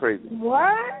 but that's crazy.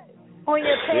 What? On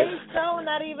your page, though?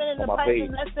 Not even in the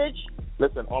private message?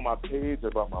 Listen, on my page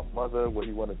about my mother, what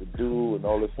he wanted to do, and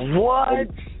all this. What?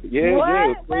 Yeah, what? Yeah,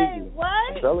 it was crazy. Wait, what?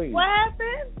 I'm telling you. What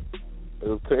happened? It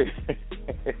was crazy.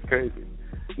 It's crazy.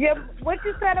 Yeah, what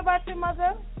you said about your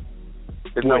mother?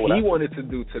 What he wanted to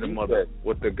do to the mother,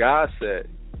 what the guy said.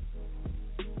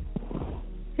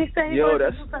 He said he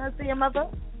wanted to do something to your mother?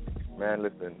 Man,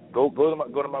 listen, go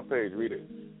to my page, read it.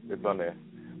 It's on there.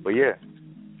 But yeah,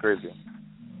 crazy.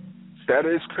 That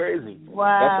is crazy.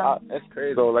 Wow. That's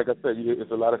crazy. So like I said,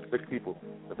 it's a lot of sick people.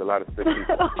 It's a lot of sick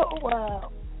people. Oh,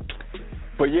 wow.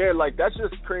 But yeah, like that's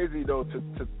just crazy though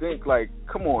to think like,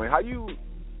 come on,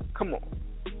 come on.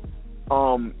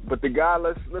 But the guy,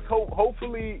 let's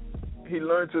hopefully he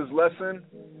learns his lesson.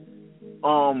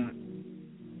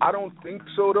 I don't think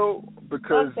so though,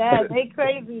 because fuck that, they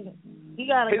crazy. He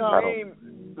gotta go. His name,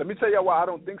 let me tell you why I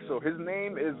don't think so. His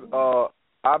name is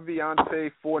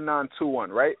Aviante4921,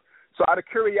 right? So out of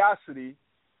curiosity,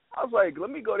 I was like, let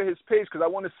me go to his page because I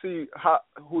want to see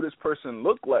who this person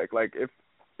looked like. Like if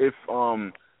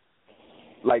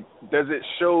like does it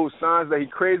show signs that he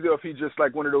crazy, or if he just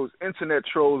like one of those internet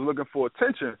trolls looking for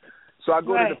attention? So I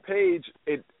go to the page,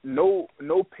 no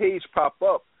page pop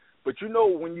up, but you know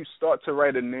when you start to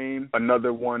write a name,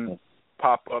 another one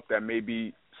pop up that may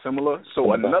be similar.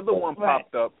 So another one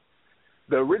popped up.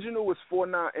 The original was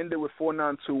ended with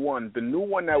 4921. The new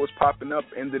one that was popping up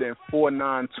ended in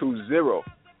 4920.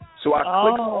 So I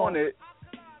clicked on it.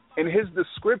 In his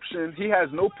description, he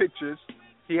has no pictures.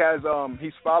 He has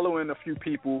he's following a few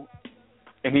people,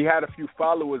 and he had a few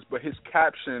followers, but his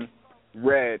caption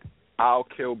read, "I'll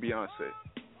kill Beyonce."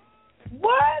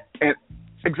 What? And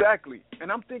exactly.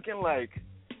 And I'm thinking like,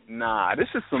 nah, this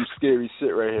is some scary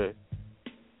shit right here.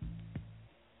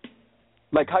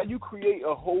 Like how you create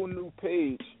a whole new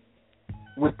page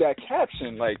with that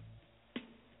caption, like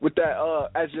with that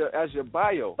as your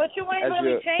bio. But you ain't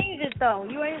really changed it though.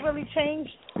 You ain't really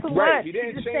changed too much. Right, he didn't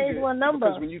you just change it one number.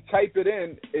 because when you type it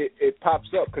in, it pops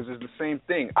up because it's the same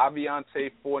thing.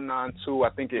 Aviante 492. I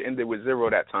think it ended with 0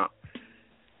 that time.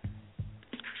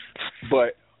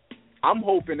 But I'm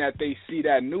hoping that they see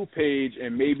that new page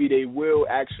and maybe they will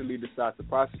actually decide to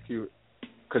prosecute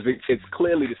because it's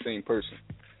clearly the same person.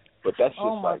 But that's just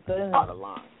out of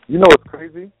line. You know what's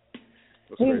crazy?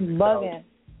 He's bugging.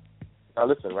 Now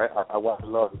listen, right? I watch a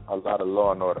lot of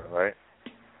Law and Order, right?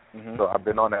 Mm-hmm. So I've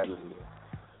been on that lately.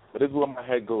 But this is where my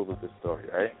head goes with this story,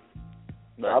 right?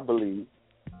 Now, I believe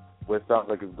where it sounds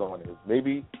like it's going is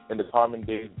maybe in the Carmen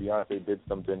days, Beyonce did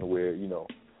something where, you know,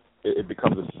 it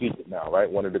becomes a secret now, right?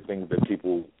 One of the things that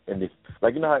people in this,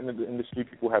 like, you know how in the industry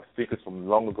people have secrets from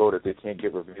long ago that they can't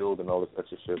get revealed and all this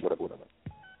extra shit, whatever.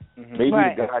 Mm-hmm. Maybe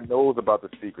the guy knows about the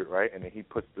secret, right? And then he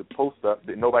puts the post up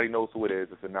that nobody knows who it is.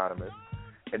 It's anonymous.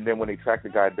 And then when they track the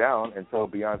guy down and tell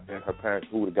Beyonce and her parents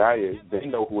who the guy is, they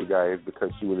know who the guy is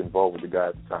because she was involved with the guy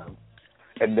at the time.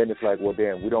 And then it's like, well,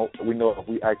 damn, we know if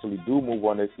we actually do move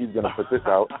on this, he's going to put this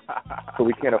out. So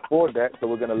we can't afford that, so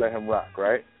we're going to let him rock,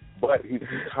 right? But he's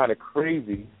kind of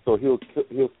crazy, so he'll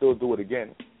still do it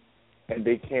again. And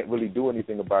they can't really do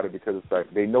anything about it because it's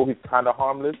like they know he's kind of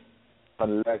harmless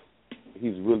unless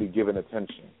he's really giving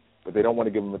attention. But they don't want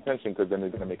to give him attention because then they're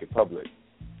going to make it public.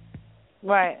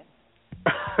 Right.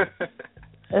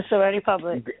 It's already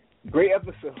public. Great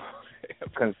episode.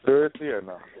 Conspiracy or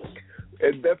not?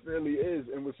 It definitely is.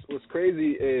 And what's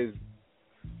crazy is,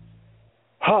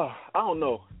 I don't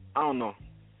know.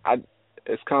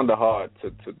 It's kind of hard to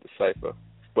decipher,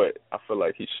 but I feel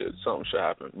like something should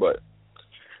happen. But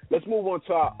let's move on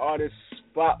to our artist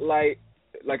spotlight.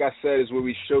 Like I said, is where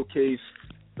we showcase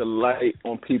the light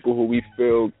on people who we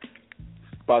feel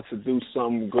about to do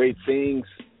some great things.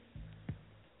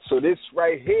 So this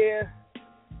right here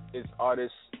is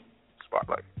Artist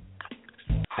Spotlight.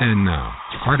 And now,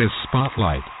 Artist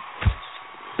Spotlight.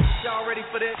 Y'all ready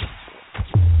for this?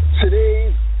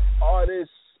 Today's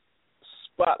Artist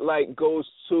Spotlight goes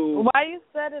to... Why you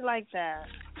said it like that?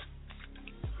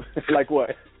 Like what?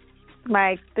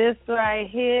 Like this right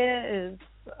here is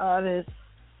Artist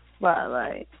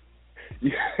Spotlight.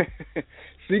 Yeah.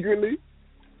 Secretly,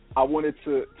 I wanted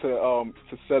to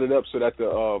set it up so that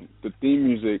the theme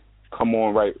music come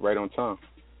on right on time.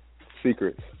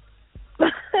 Secrets.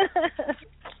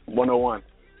 101.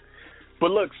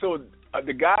 But look, so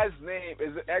the guy's name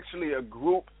is actually a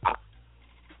group.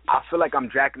 I feel like I'm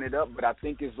jacking it up, but I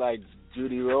think it's like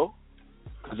Duriot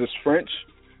because it's French.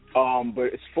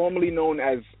 But it's formerly known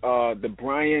as the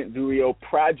Bryant Duriot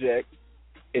Project.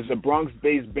 It's a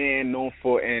Bronx-based band known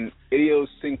for an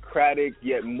idiosyncratic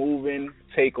yet moving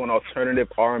take on alternative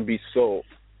R&B soul.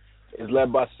 It's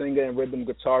led by singer and rhythm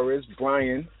guitarist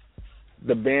Brian.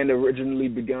 The band originally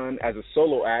began as a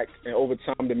solo act, and over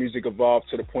time the music evolved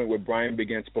to the point where Brian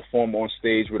began to perform on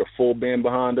stage with a full band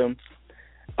behind him.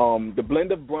 The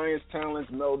blend of Brian's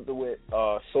talents melded with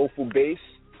soulful bass.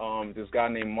 This guy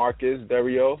named Marcus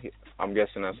Dario, I'm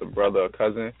guessing that's a brother or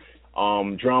cousin.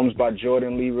 Drums by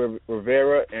Jordan Lee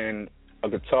Rivera, and a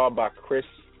guitar by Chris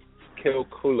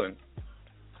Kilcullen.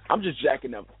 I'm just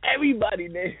jacking up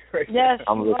everybody's name right now.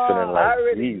 I'm listening like I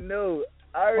already know.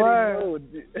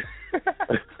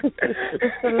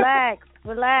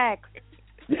 Relax.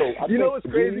 Yo, you know what's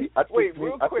crazy? Wait,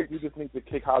 real quick. I think we just need to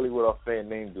kick Hollywood off saying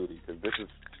name duty, because this is,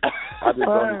 I just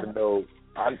don't even know.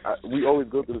 We always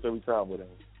go through this every time with him.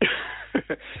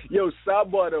 Yo,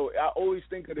 sidebar though, I always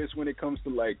think of this when it comes to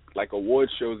like award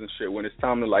shows and shit, when it's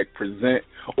time to like present,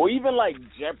 or even like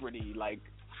Jeopardy. Like,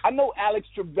 I know Alex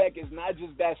Trebek is not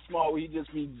just that smart where he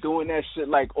just be doing that shit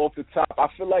like off the top. I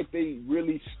feel like they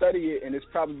really study it, and it's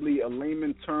probably a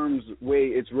layman terms way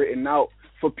it's written out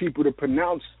for people to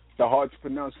pronounce the hard to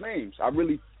pronounce names. I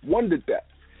really wondered that,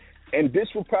 and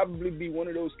this will probably be one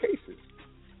of those cases.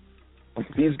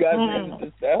 These guys names are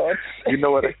just that hard. You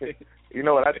know what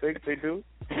I think they do?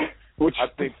 I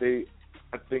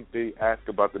think they ask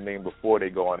about the name before they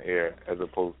go on air, as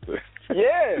opposed to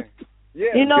Yeah.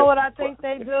 You know what I think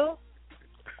they do?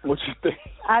 What you think?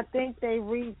 I think they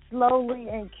read slowly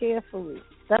and carefully.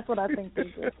 That's what I think they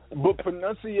do. But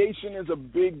pronunciation is a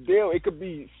big deal. It could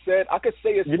be said. I could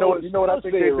say it. You know what I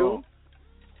think they do?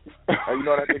 You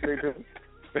know what I think they do?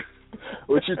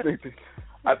 What you think?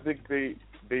 I think they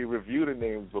review the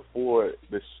names before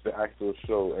the actual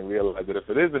show and realize that if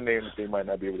it is a name that they might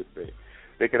not be able to say,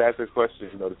 they could ask a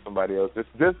question, to somebody else. It's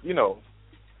just,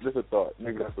 just a thought.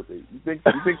 Maybe that's what they. You think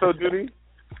so, Judy?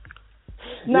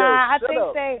 Nah, Yo, I think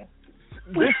up. they.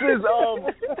 This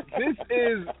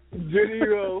is Judy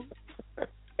Rowe,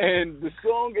 and the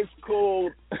song is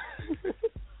called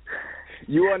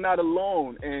You Are Not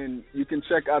Alone, and you can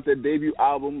check out their debut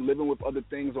album, Living With Other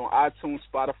Things, on iTunes,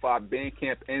 Spotify,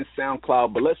 Bandcamp, and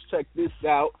SoundCloud. But let's check this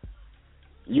out.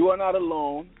 You Are Not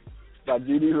Alone by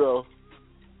Judy Rowe.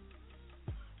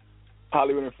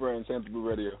 Hollywood and Friends, Hampton Blue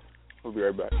Radio. We'll be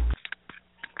right back.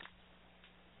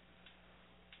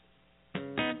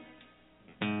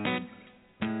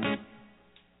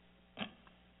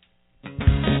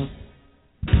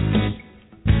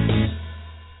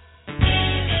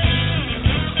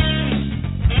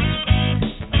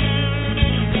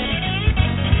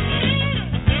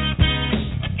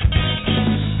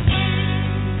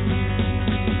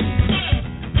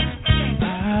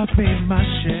 I've made my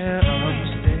share of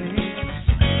mistakes,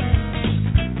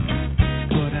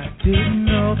 but I didn't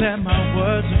know that my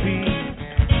words would be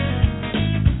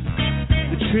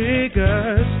the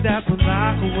triggers that would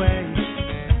lock away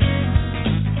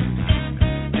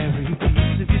every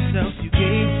piece of yourself you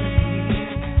gave to me.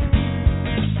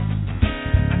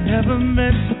 I never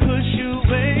meant to push you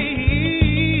away.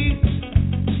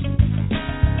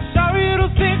 Sorry, you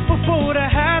don't think before what I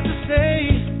have to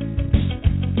say.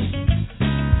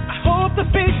 The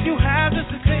face you have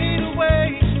doesn't fade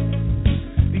away,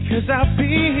 because I'll be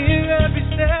here every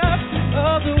step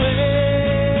of the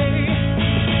way.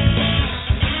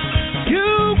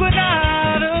 You were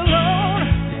not alone.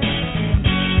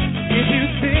 If you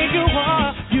think you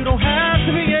are, you don't have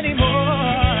to be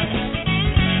anymore.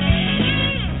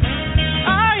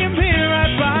 I am here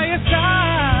right by your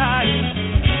side.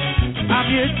 I'm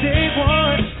your day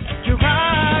one, your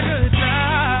ride or die.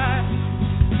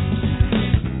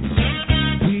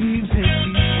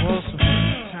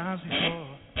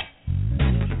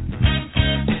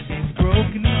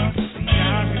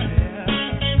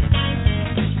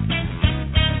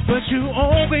 But you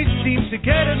always seem to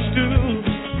get us through,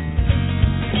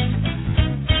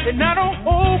 and I don't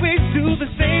always do the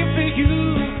same for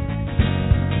you.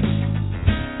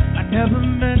 I never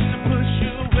meant to push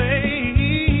you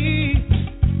away.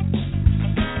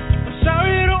 I'm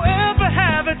sorry you don't ever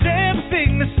have a damn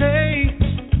thing to say.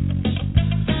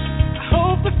 I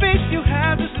hope the faith you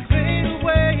have doesn't fade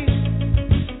away,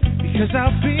 because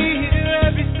I'll be here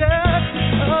every step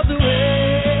of the way.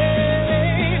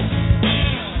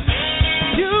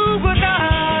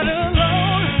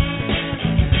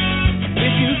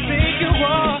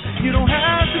 You don't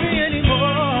have to be anymore.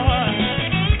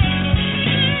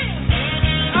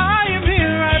 I am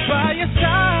here right by your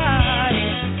side.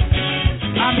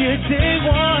 I'm your day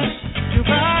one, your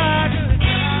ride or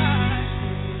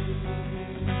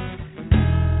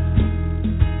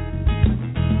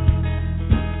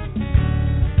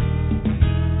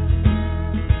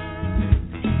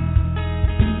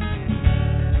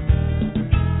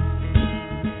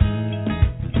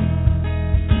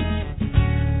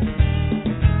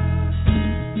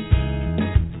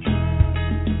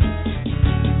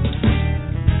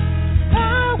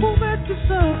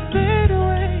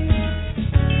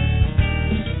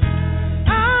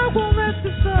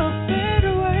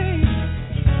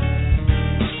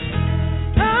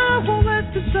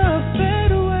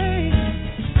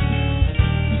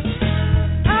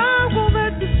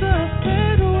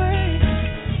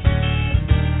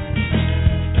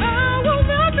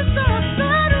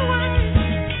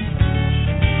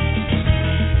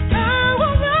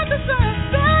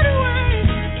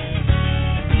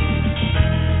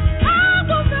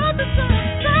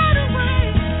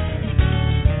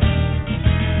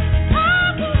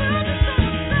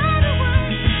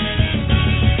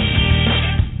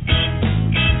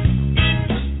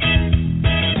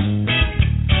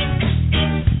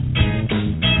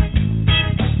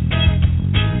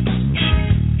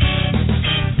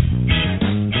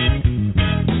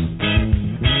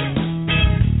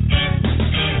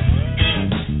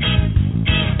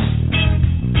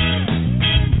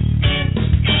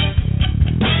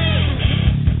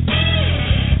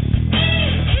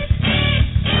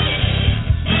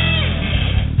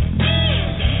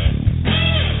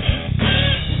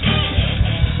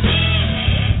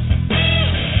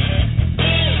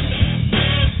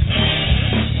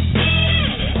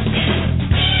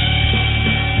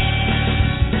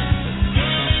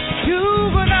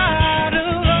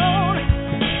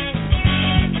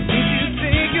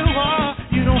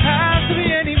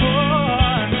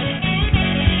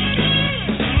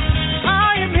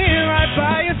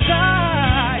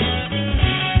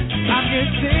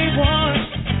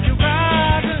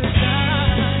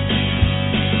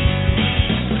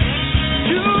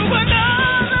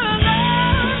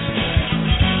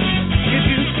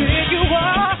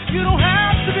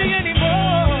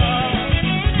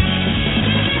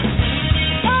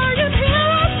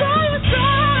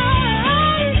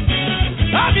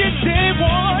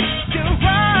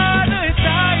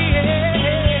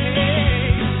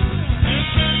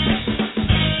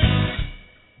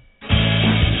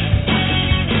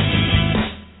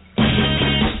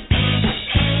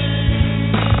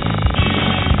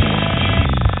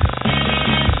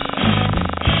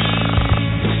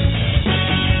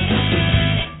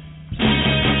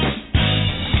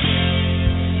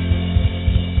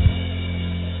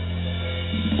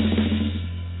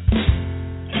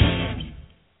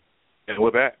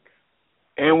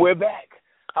We're back.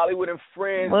 Hollywood and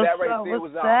Friends. What's that right up? there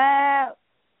What's was our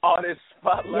Artist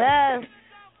Spotlight. Yes.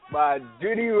 By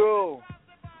Didiro.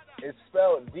 It's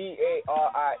spelled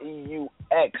Darieux,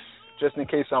 just in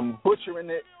case I'm butchering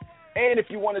it. And if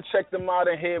you want to check them out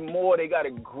and hear more, they got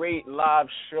a great live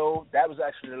show. That was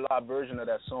actually the live version of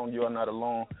that song, You Are Not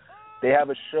Alone. They have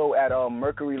a show at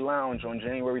Mercury Lounge on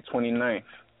January 29th.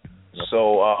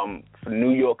 So for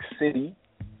New York City,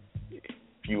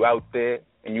 if you out there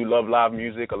and you love live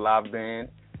music, a live band,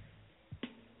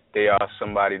 they are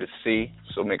somebody to see.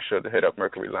 So make sure to hit up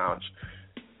Mercury Lounge.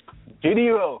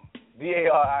 Didiro,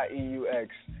 Darieux.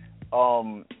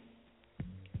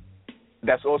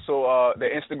 That's also the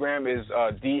Instagram is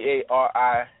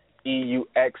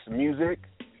Darieux Music,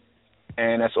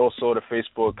 and that's also the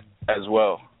Facebook as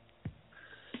well.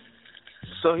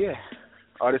 So yeah,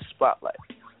 Artist Spotlight.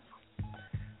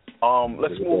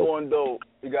 Let's move on though.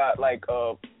 We got like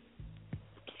a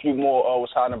few more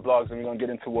what's hot in the blogs, and we're gonna get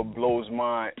into what blows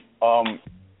mine.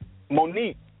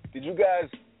 Monique, you guys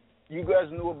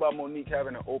knew about Monique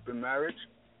having an open marriage,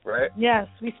 right? Yes,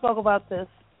 we spoke about this.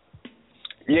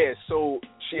 Yeah, so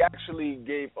she actually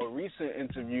gave a recent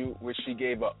interview where she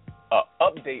gave a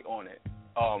update on it.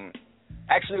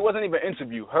 Actually, it wasn't even an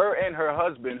interview. Her and her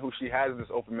husband, who she has this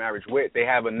open marriage with, they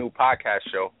have a new podcast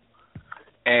show.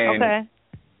 And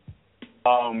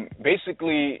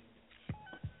basically,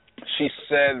 she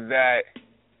said that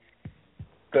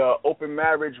the open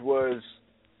marriage was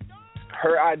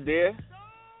her idea.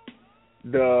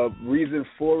 The reason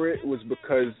for it was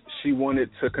because she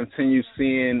wanted to continue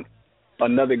seeing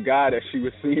another guy that she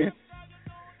was seeing.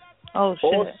 Oh, shit.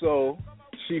 Also,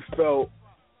 she felt,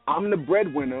 I'm the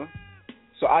breadwinner,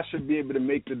 so I should be able to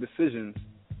make the decisions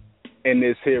in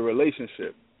this here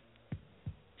relationship.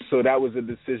 So that was a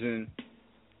decision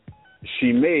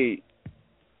she made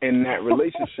in that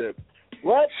relationship.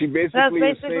 What? She basically That's was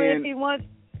basically saying, if he wants,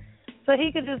 so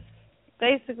he could just,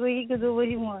 basically he could do what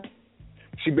he wants.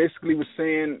 She basically was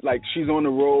saying, like, she's on the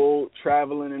road,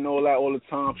 traveling and all that all the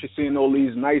time. She's seeing all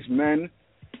these nice men.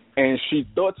 And she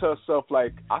thought to herself,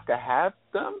 like, I could have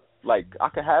them. Like, I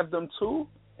could have them too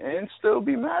and still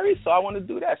be married. So I want to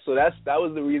do that. So that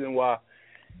was the reason why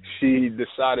she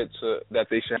decided that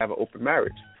they should have an open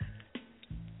marriage.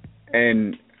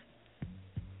 And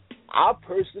I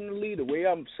personally, the way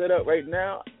I'm set up right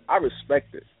now, I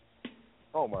respect it.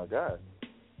 Oh, my God.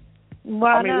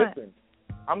 Why not? Listen.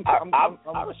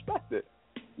 I respect it.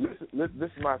 This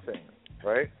is my thing,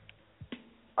 right?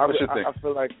 I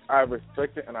feel like I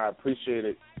respect it and I appreciate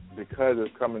it because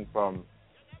it's coming from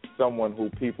someone who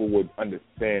people would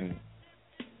understand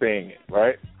saying it,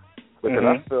 right? Because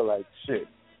I feel like shit.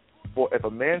 If a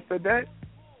man said that,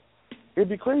 it'd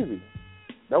be crazy.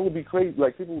 That would be crazy.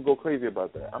 Like, people would go crazy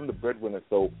about that. I'm the breadwinner,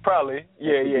 so probably.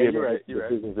 Yeah, you're right.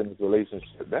 Decisions in this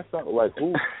relationship. That's not like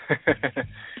who.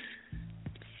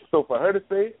 So for her to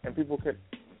say, and people can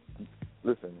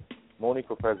listen, Monique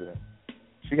for president.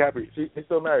 She happy. She's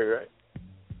still married, right?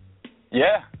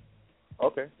 Yeah.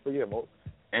 Okay. So yeah, Mo.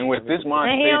 And with this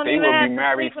mind state, they will be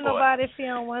married for. Nobody if he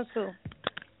don't want to.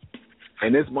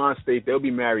 In this mind state, they'll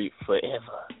be married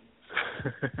forever.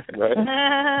 Right.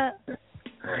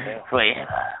 Forever.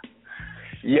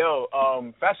 Yo,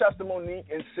 fast shouts to Monique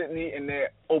and Sydney in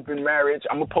their open marriage.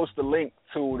 I'm gonna post the link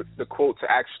to the quote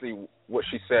to actually what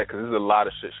she said, because there's a lot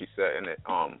of shit she said in it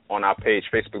on our page,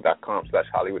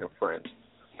 facebook.com/Hollywood and Friends.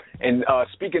 And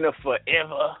speaking of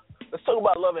forever, let's talk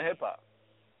about love and hip hop.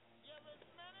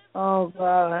 Oh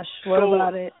gosh, what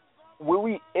about it? Where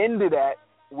we ended at,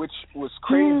 which was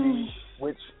crazy,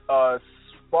 which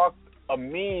sparked a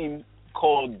meme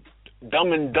called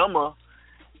Dumb and Dumber,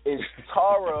 is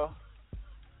Tara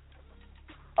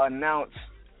announced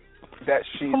that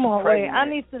she's pregnant. Wait. I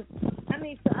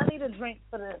need a drink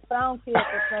for this. I don't care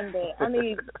for Sunday.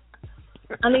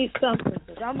 I need something.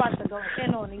 I'm about to go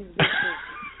in on these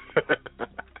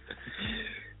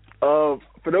bitches.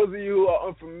 For those of you who are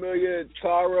unfamiliar,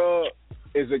 Tara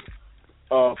is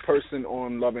a person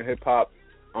on Love and Hip Hop,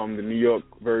 the New York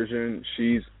version.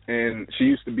 She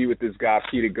used to be with this guy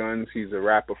Peter Guns. He's a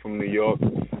rapper from New York,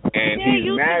 and he's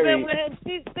married.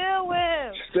 She's still with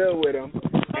him. Still with him.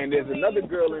 And there's another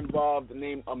girl involved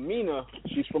named Amina.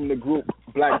 She's from the group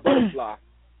Black Butterfly.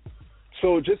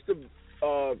 So just to,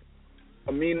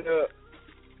 Amina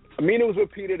was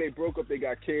with Peter. They broke up. They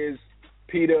got kids.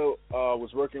 Tara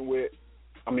was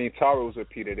with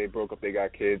Peter. They broke up. They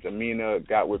got kids. Amina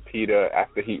got with Peter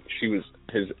after she was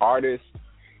his artist.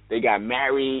 They got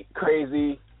married.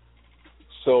 Crazy.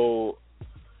 So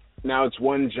now it's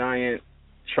one giant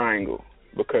triangle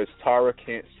because Tara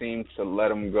can't seem to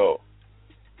let him go.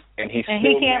 And he can't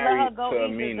let her go to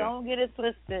either. Amina. Don't get it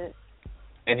twisted.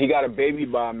 and he got a baby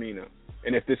by Amina.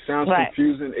 And if this sounds Right.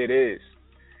 confusing, it is.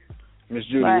 Miss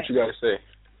Judy, Right. what you got to say?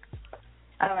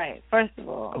 All right, first of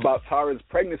all. About Tara's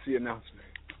pregnancy announcement.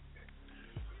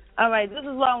 All right, this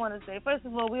is what I want to say. First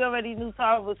of all, we already knew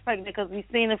Tara was pregnant because we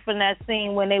seen it from that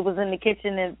scene when they was in the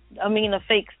kitchen and Amina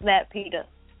fake snapped Peter.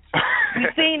 We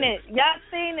seen it. Y'all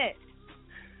seen it.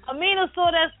 Amina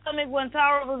saw that stomach when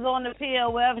Tara was on the pier,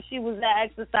 wherever she was at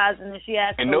exercising, and she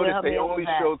asked And her notice where her they meal only was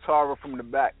at. show Tara from the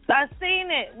back. I seen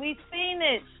it. We seen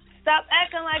it. Stop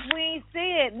acting like we ain't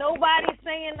see it. Nobody's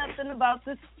saying nothing about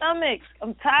the stomach.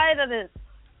 I'm tired of this.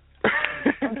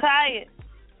 I'm tired.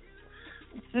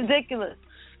 It's ridiculous.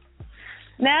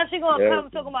 Now she gonna come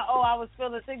talking about, oh, I was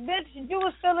feeling sick. Bitch, you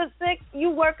was feeling sick. You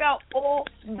work out all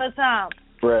the time.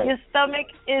 Right. Your stomach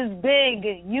is big.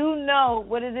 You know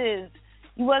what it is.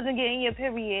 You wasn't getting your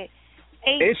period.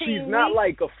 18 And she's not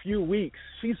like a few weeks.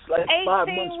 She's like 5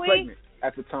 months weeks? pregnant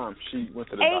at the time she went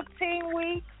to the doctor. 18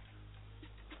 weeks.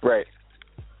 Right.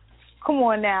 Come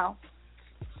on now.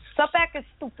 Stop acting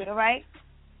stupid, all right?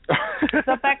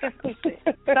 Stop acting stupid.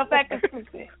 Stop acting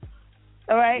stupid.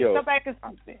 All right? Yo, Stop acting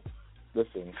stupid.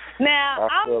 Listen. Now,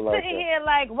 I'm feel like sitting here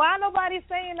like, why nobody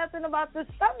saying nothing about the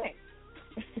stomach?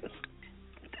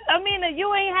 I mean,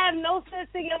 you ain't have no sense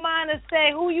in your mind to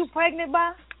say who you pregnant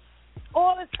by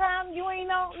all this time. You ain't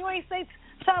know. You ain't say,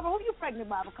 Tara, who you pregnant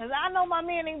by? Because I know my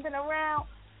man ain't been around.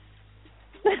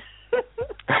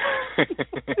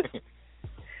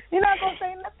 You're not going to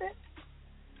say nothing?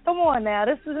 Come on now.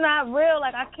 This is not real.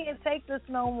 Like, I can't take this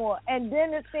no more. And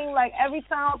then it seemed like every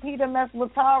time Peter messed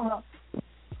with Tara,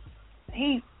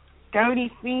 he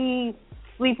dirty feet,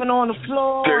 sleeping on the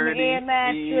floor, on the air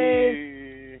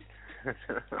mattress.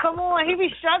 Come on, he be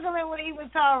struggling with even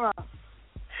Tara.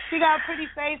 She got a pretty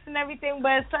face and everything,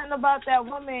 but it's something about that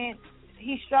woman,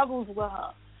 he struggles with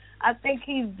her. I think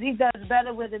he does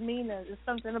better with Amina. There's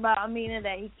something about Amina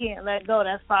that he can't let go.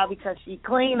 That's probably because she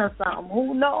clean or something.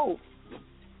 Who knows?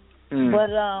 But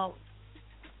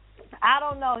I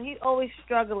don't know. He's always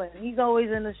struggling. He's always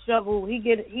in a struggle. He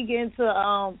get his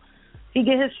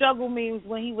struggle memes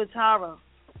when he with Tara.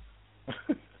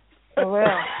 For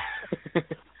real.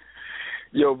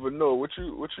 Yo, but no, what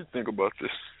you think about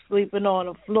this? Sleeping on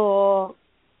the floor.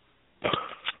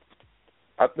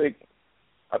 I think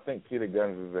Peter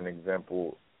Guns is an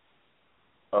example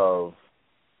of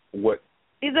what.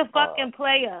 He's a fucking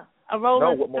player. A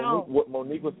rolling stone. What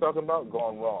Monique was talking about,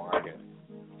 gone wrong, I guess.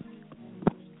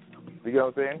 You know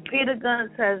what I'm saying? Peter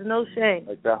Guns has no shame.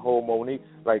 Like that whole Monique,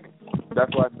 like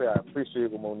that's why I say I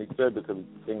appreciate what Monique said, because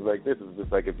things like this is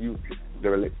just like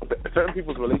certain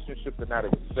people's relationships are not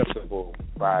acceptable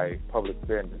by public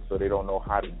standards, so they don't know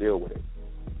how to deal with it.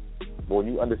 But when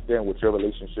you understand what your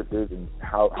relationship is and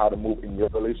how to move in your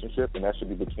relationship, and that should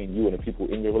be between you and the people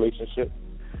in your relationship,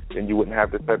 then you wouldn't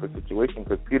have this type of situation,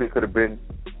 because Peter could have been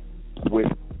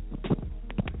with,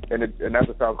 and not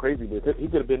to sound crazy, but he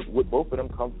could have been with both of them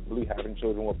comfortably, having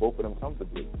children with both of them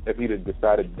comfortably, if he'd have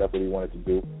decided that's what he wanted to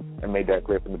do and made that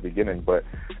clear from the beginning. But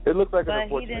it looks like an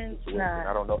unfortunate situation.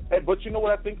 I don't know. But you know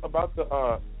what I think about the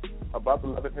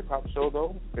Love and Hip Hop show,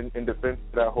 though, in defense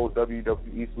of that whole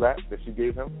WWE slap that she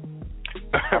gave him?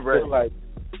 I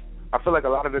feel like a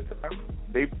lot of the time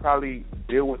they probably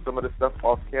deal with some of the stuff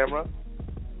off camera.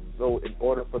 So in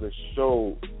order for the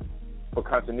show, for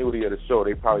continuity of the show,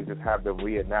 they probably just have them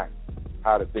reenact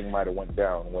how the thing might have went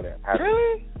down when it happened.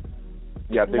 Really?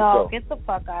 Yeah, I think so. No, get the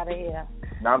fuck out of here.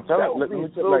 Now I'm telling you, that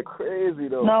would be so crazy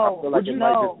though. No, I feel like it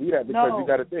might just be that, because you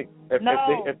got to think if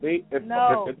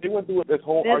they went through this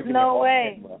whole argument off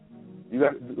camera, you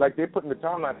got, like, they're putting the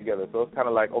timeline together, so it's kind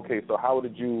of like, okay, so how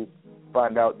did you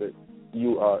find out that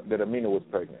that Amina was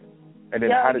pregnant, and then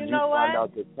how did you find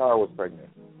out that Tara was pregnant?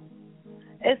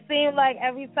 It seemed like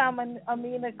every time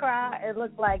Amina cried, it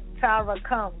looked like Tara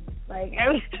comes. Like,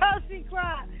 every time she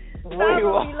cried,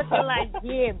 Tara be looking like,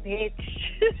 yeah, bitch.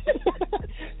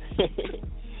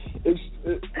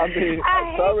 I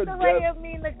hate the way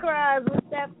Amina cries with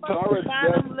that fucking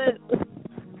bottom lip.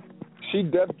 She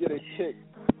does get a kick.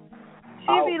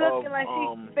 She be looking like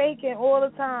she's faking all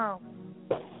the time.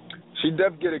 She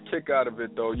def get a kick out of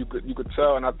it, though. You could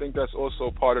tell, and I think that's also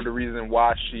part of the reason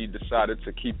why she decided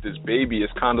to keep this baby.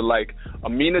 It's kind of like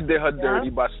Amina did her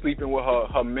dirty by sleeping with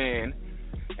her man,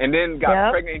 and then got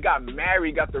pregnant and got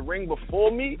married, got the ring before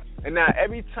me, and now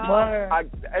every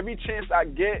chance I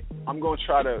get, I'm gonna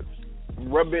try to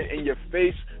rub it in your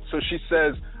face. So she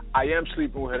says, I am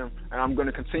sleeping with him, and I'm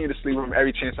gonna continue to sleep with him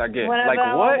every chance I get. Whenever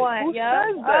like what? Who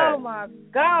says that? Oh my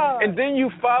God! And then you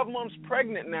 5 months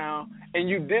pregnant now. And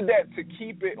you did that to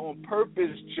keep it on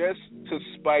purpose, just to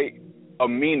spite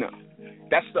Amina.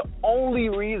 That's the only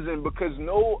reason, because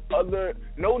no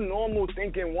normal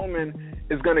thinking woman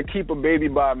is going to keep a baby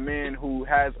by a man who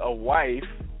has a wife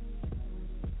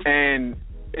and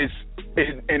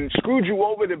and screwed you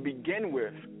over to begin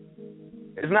with.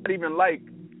 It's not even like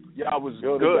y'all was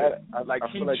good. Like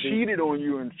he cheated on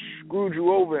you and screwed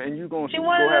you over, and you gonna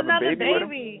go have a baby with him?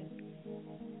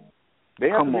 They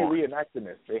have to be reenacting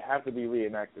this. They have to be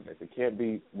reenacting this. It can't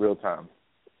be real time.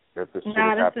 This is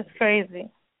crazy.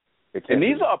 And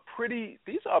these are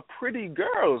pretty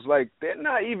girls. Like, they're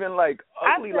not even like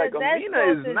ugly. Like,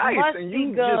 Amina is nice, and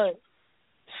you just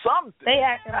something. They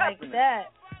acting happening. like that.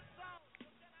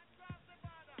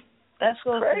 That's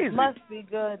crazy. Must be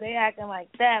good. They acting like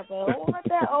that, but who want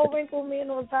that old wrinkled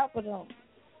man on top of them?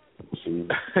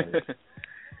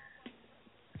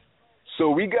 So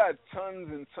we got tons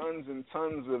and tons and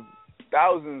tons of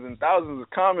thousands and thousands of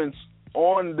comments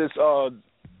on this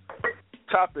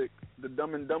topic, the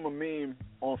Dumb and Dumber meme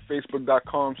on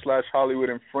Facebook.com/Hollywood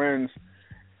and Friends,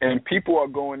 and people are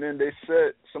going in.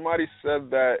 Somebody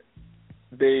said that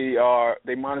they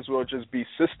might as well just be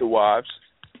sister wives.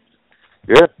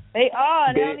 Yeah. They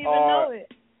are. They don't even know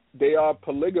it. They are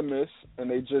polygamous, and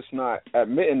they just not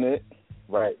admitting it.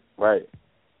 Right.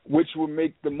 Which would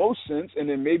make the most sense, and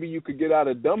then maybe you could get out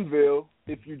of Dumbville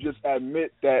if you just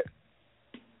admit that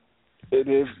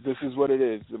this is what it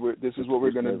is. This is what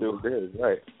we're going to do. It is,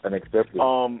 right, and accept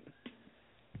it.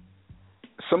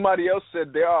 Somebody else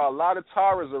said there are a lot of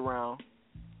Taras around,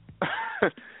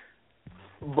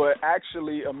 but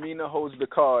actually Amina holds the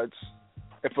cards.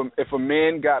 If a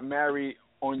man got married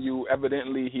on you,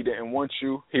 evidently he didn't want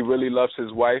you. He really loves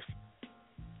his wife.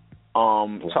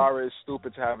 Tara is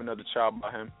stupid to have another child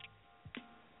by him.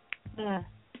 Yeah.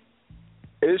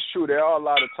 It's true. There are a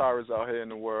lot of Taras out here in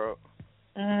the world.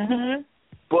 Mhm.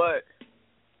 But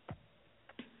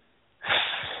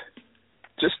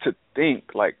just to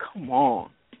think, like, come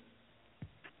on.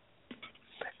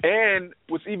 And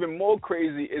what's even more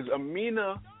crazy is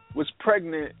Amina was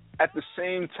pregnant at the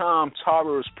same time Tara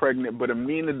was pregnant, but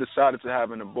Amina decided to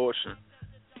have an abortion.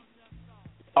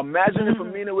 Imagine if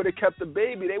Amina would have kept the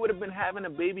baby. They would have been having a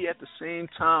baby at the same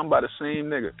time by the same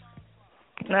nigga.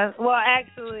 Well,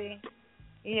 actually,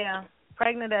 yeah,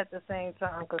 pregnant at the same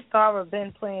time, because Tara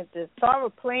been planned this. Tara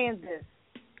planned this.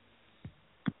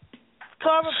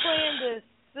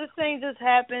 This thing just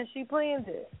happened. She planned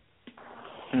it.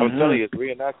 I'm telling you, it's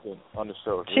reenacting on the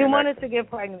show. She wanted to get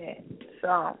pregnant,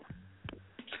 so.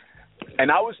 And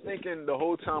I was thinking the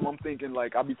whole time, I'm thinking,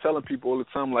 like, I be telling people all the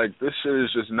time, like, this shit is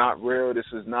just not real.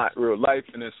 This is not real life.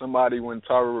 And then somebody, when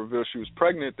Tara revealed she was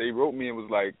pregnant, they wrote me and was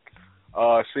like,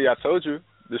 see, I told you,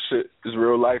 this shit is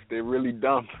real life. They're really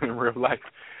dumb in real life.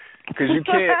 Because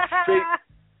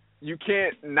you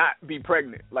can't not be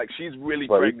pregnant. Like, she's really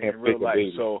pregnant in real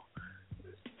life. So,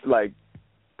 like,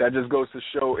 that just goes to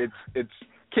show it's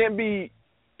can't be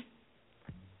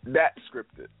that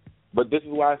scripted. But this is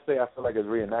why I say I feel like it's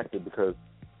reenacted, because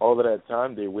all of that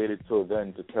time they waited till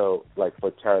then to tell, like,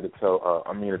 for Tara to tell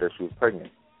Amina that she was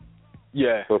pregnant.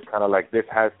 Yeah. So it's kind of like this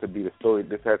has to be the story.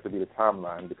 This has to be the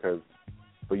timeline, because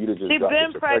for you to just drop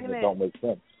that you're pregnant don't make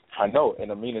sense. I know, and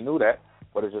Amina knew that,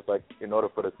 but it's just like in order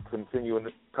for the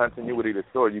continuity of the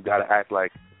story, you got to act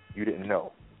like you didn't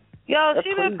know. Yo, That's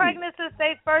she crazy. been pregnant since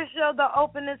they first showed the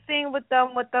opening scene with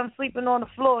them sleeping on the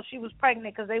floor. She was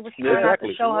pregnant because they was trying not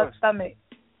to show her stomach.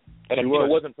 And Amina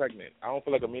wasn't pregnant. I don't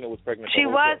feel like Amina was pregnant. She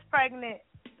was pregnant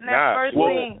in that first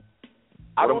scene.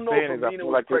 I don't know if Amina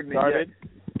was pregnant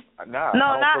yet. Nah.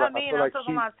 No, not Amina. I'm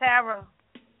talking about Tara.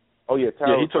 Oh yeah,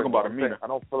 Tara. Yeah, he's talking about Amina. I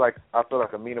feel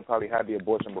like Amina probably had the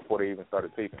abortion before they even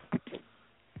started taping.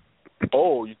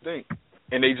 Oh, you think?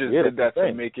 And they just did that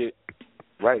to make it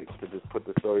right, to just put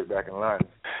the story back in line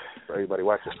for everybody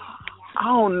watching. I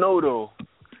don't know though,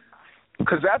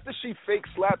 because after she fake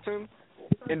slapped him,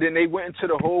 and then they went into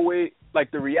the hallway,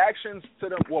 like the reactions to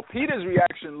them. Well, Peter's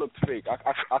reaction looked fake.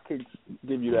 I could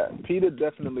give you that. Peter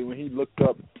definitely, when he looked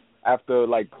up after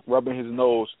like rubbing his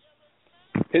nose,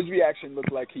 his reaction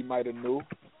looked like he might have knew.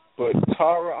 But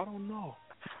Tara, I don't know.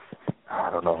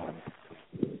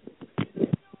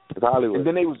 It's Hollywood. And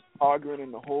then they was arguing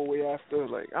in the hallway after.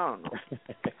 Like, I don't know.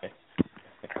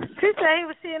 She said he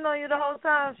was cheating on you the whole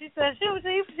time. She said he was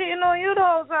cheating on you the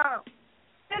whole time.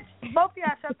 Bitch, both of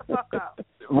y'all shut the fuck up.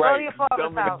 Right. Go to your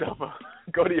father's house.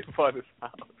 Go to your father's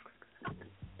house.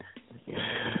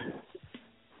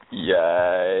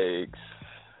 Yikes.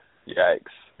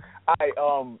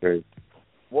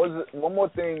 One more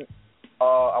thing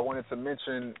I wanted to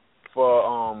mention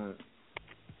for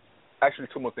actually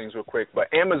two more things real quick.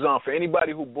 But Amazon, for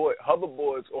anybody who bought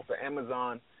hoverboards off of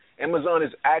Amazon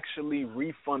is actually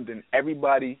refunding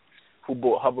everybody who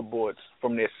bought hoverboards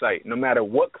from their site. No matter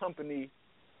what company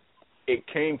it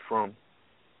came from,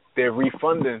 they're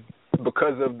refunding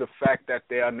because of the fact that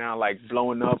they are now like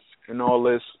blowing up and all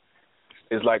this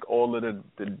is like all of the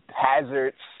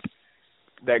hazards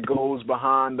that goes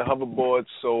behind the hoverboards.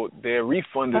 So they're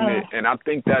refunding it, and I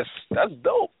think that's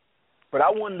dope. But I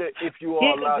wonder if you are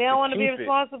allowed to keep it. They don't want to be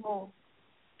responsible.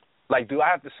 Like, do I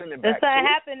have to send it back? If that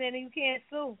happened, then you can't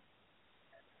sue.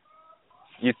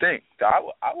 You think? I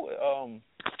would.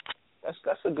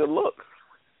 That's a good look.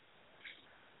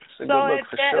 That's a good look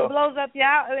for sure. If it blows up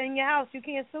in your house, you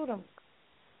can't sue them.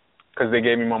 Because they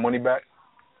gave me my money back?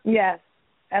 Yes,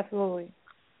 absolutely.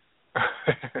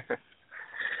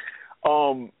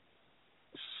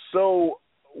 So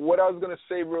what I was gonna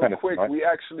say real quick, smart. we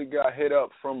actually got hit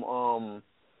up from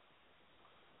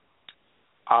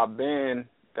our band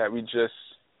that we just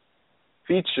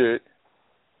featured,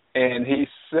 and he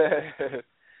said,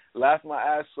 "Laugh my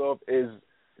ass off" is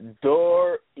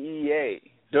Dorier.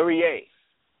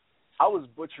 I was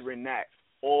butchering that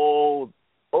all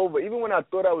over. Even when I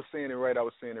thought I was saying it right, I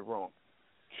was saying it wrong.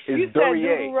 It's you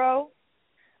Dorier. said Doodle-Row?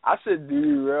 I said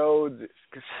Doodle-Row.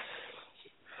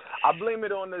 I blame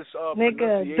it on this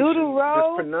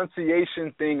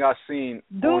pronunciation thing I seen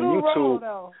on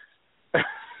YouTube.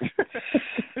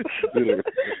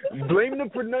 Blame the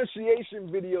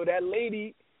pronunciation video. That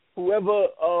lady, whoever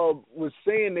was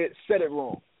saying it, said it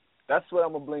wrong. That's what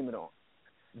I'm gonna blame it on.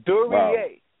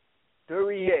 Dorier.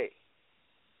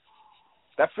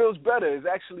 That feels better. It's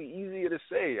actually easier to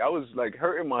say. I was like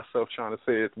hurting myself trying to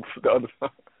say it the other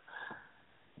time.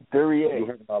 Dorier. You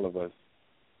hurt all of us.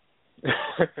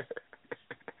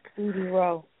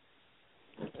 Doodle-Row.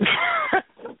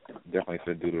 Definitely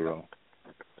said Doodle-Row.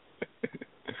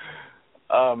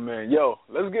 Oh, man. Yo,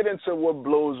 let's get into what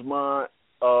blows my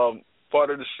part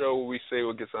of the show where we say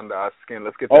what gets under our skin.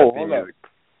 Let's get that theme music.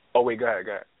 Oh, wait, go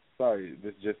ahead. Sorry,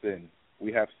 this just in.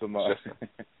 We have some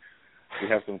we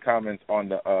have some comments on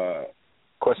the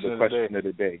question of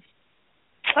the day.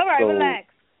 All right, relax.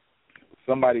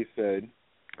 Somebody said,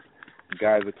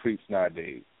 guys are creeps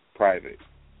nowadays, private.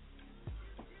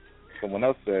 Someone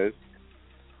else says,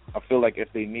 I feel like if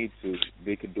they need to,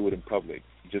 they could do it in public.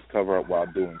 Just cover up while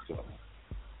doing so.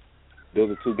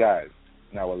 Those are two guys.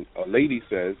 Now, a lady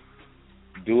says,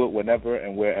 do it whenever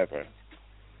and wherever.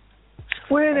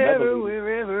 Whenever,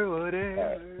 wherever,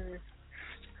 whatever.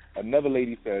 Another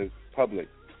lady says, public.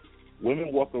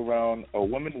 Women walk around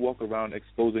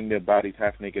exposing their bodies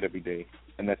half naked every day,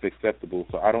 and that's acceptable.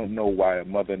 So I don't know why a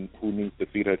mother who needs to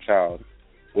feed her child,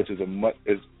 which is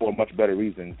for a much better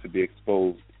reason to be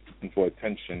exposed and for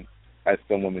attention, as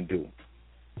some women do.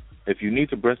 If you need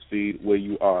to breastfeed where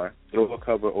you are, throw a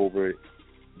cover over it.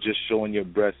 Just showing your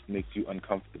breast makes you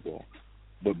uncomfortable.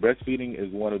 But breastfeeding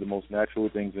is one of the most natural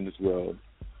things in this world,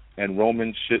 and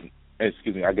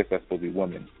I guess that's supposed to be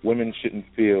women. Women shouldn't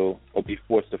feel or be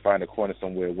forced to find a corner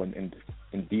somewhere when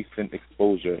indecent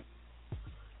exposure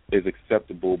is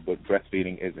acceptable, but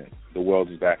breastfeeding isn't. The world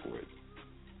is backwards.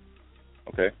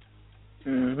 Okay?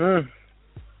 Mm-hmm.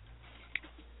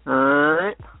 All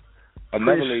right.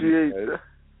 Another lady says,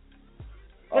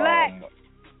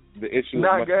 the issue is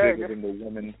much bigger than the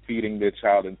woman feeding their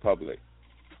child in public.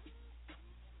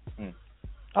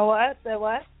 Oh, what? Say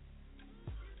what?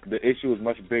 The issue is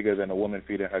much bigger than a woman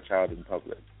feeding her child in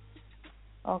public.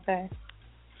 Okay.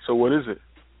 So what is it?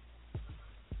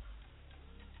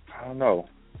 I don't know.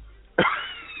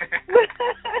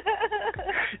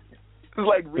 It's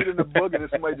like reading a book and then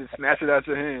somebody just snatch it out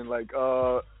your hand. Like,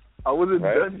 I wasn't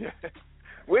done yet.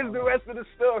 Where's the rest of the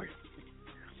story?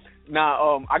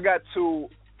 Now, I got two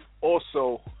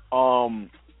also on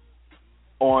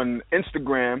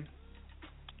Instagram.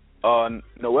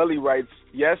 Noelle writes,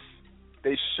 yes,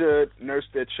 they should nurse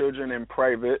their children in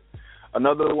private.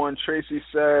 Another one, Tracy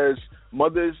says,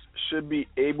 mothers should be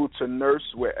able to nurse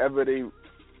wherever they...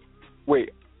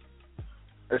 Wait,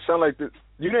 it sounds like...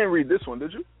 You didn't read this one,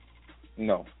 did you?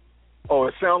 No. Oh,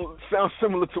 it sounds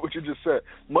similar to what you just said.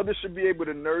 Mothers should be able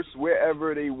to nurse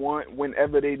wherever they want,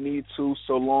 whenever they need to,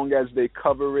 so long as they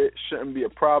cover it. Shouldn't be a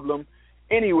problem.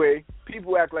 Anyway,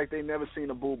 people act like they never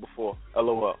seen a boob before.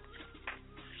 LOL.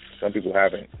 Some people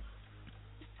haven't.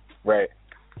 Right.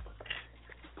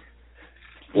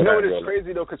 You know what is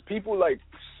crazy though? Because people like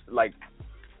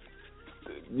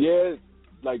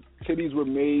titties were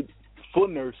made for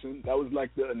nursing. That was like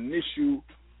the initial,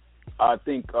 I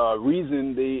think,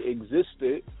 reason they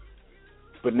existed.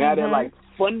 But now they're like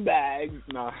fun bags.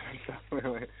 Nah.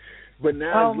 But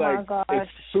now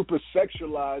it's super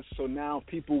sexualized. So now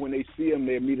people, when they see them,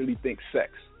 they immediately think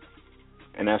sex,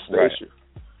 and that's the issue.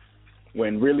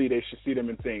 When really they should see them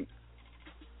and think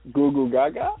Goo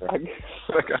Gaga? I guess.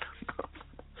 Like,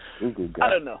 Goo Gaga. I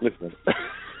don't know. Listen,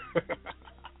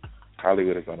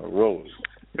 Hollywood is on a roll.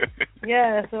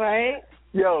 Yes, right?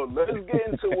 Yo, let's get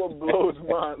into what blows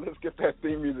mine. Let's get that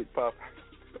theme music popping.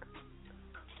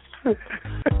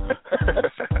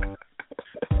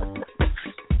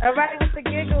 All right, with the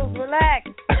giggles, relax.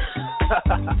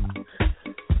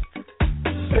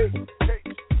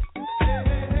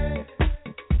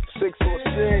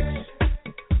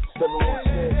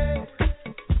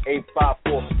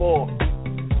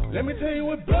 646-716-8544. Let me tell you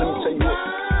what blows my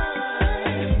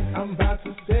mind. I'm about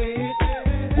to say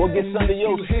it. What gets under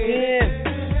your skin?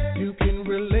 You can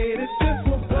relate it to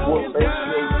what blows my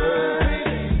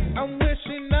mind. I'm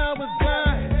wishing I was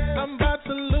blind. I'm about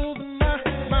to lose my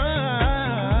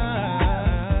mind.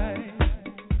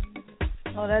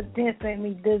 Oh, that dance made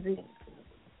me dizzy.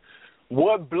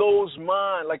 What blows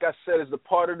mine, like I said, is the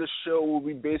part of the show where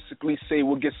we basically say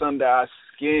what gets under our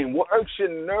skin, what irks your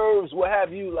nerves, what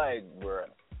have you, like, bruh.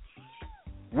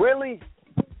 Really?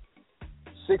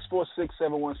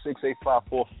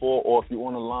 646-716-8544, or if you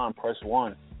on the line, press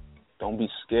 1. Don't be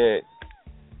scared.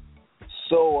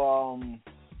 So,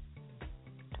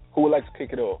 who would like to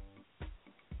kick it off?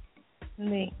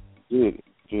 Me. Judy,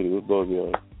 what blows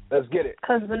yours? Let's get it.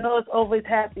 Because Benoit's always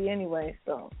happy anyway,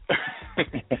 so.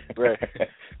 Right.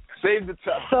 Save the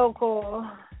top. So cool.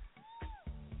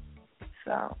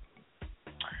 So,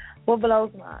 what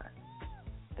blows mine?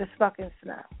 This fucking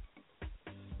snow.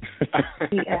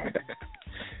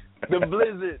 The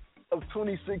blizzard of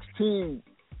 2016.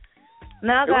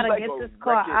 Now I gotta like get a this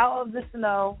car record. out of the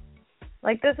snow.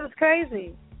 Like, this is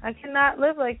crazy. I cannot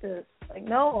live like this. Like,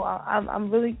 no,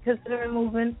 I'm really considering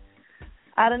moving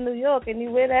out of New York.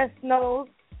 Anywhere that snows,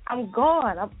 I'm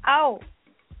gone. I'm out.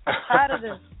 I'm tired of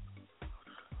this.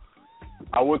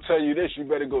 I will tell you this, you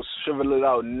better go shrivel it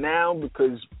out now,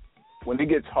 because when it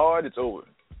gets hard, it's over.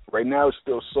 Right now it's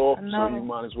still soft, so you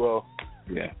might as well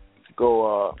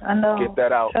go I know. get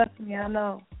that out. Trust me, I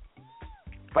know.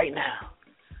 Right now.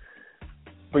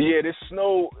 But yeah, this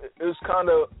snow, it was kind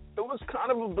of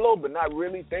a blow, but not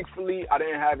really. Thankfully, I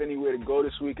didn't have anywhere to go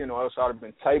this weekend, or else I would have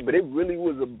been tight. But it really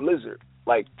was a blizzard,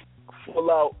 like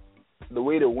full out. The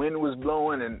way the wind was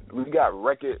blowing, and we got a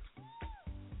record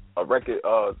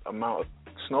amount of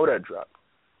snow that dropped.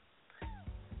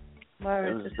 Word,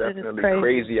 it was this definitely shit is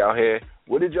crazy out here.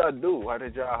 What did y'all do? How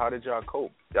did y'all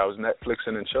cope? Y'all was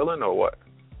Netflixing and chilling, or what?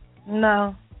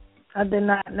 No, I did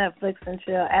not Netflix and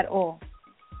chill at all.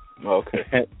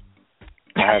 Okay.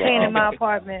 I stayed in my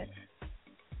apartment.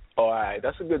 Oh, all right,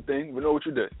 that's a good thing. We know what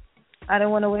you did. I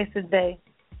didn't want to waste a day.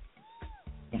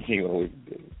 You always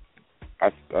did. I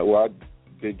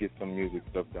did get some music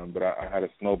stuff done, but I had a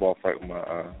snowball fight with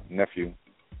my nephew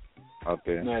out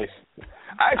there. Nice.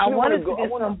 I wanted to get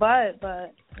some butt,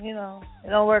 but, you know, it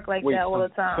don't work like that all the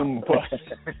time. Some butt.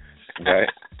 Right.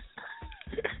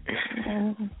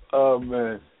 Oh,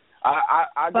 man. I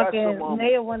got fucking some...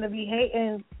 Naya want to be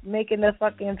hating, making the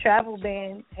fucking travel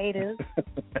ban haters.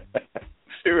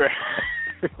 Sure.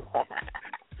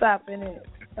 Stopping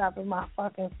my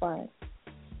fucking fun.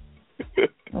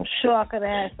 I'm sure I could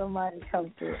have had somebody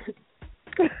come through.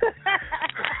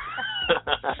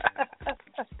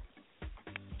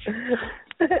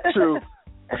 True.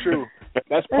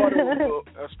 That's part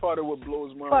of what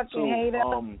blows my mind too. Hater.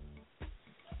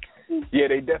 Yeah,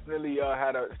 they definitely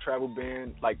had a travel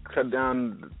ban, like cut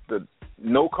down the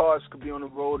no cars could be on the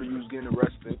road or you was getting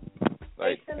arrested.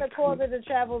 Like, they shouldn't have called it a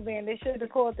travel ban. They should have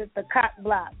called it the cock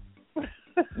block.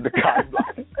 The cock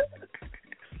block.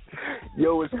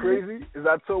 Yo, what's crazy is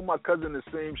I told my cousin the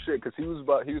same shit because he was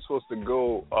supposed to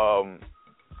go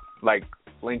like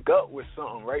link up with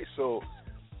something, right? So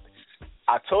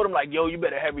I told him, like, yo, you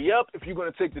better hurry up if you're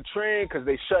going to take the train because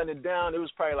they shutting it down. It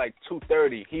was probably like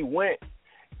 2:30. He went,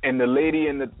 and the lady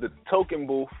in the token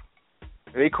booth,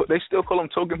 they still call them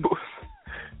token booth.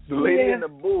 The lady in the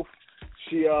booth,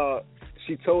 she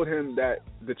told him that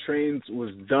the trains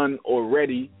was done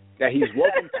already, that he's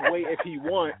welcome to wait if he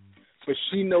want, but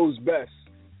she knows best,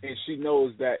 and she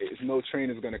knows that no train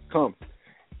is going to come.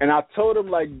 And I told him,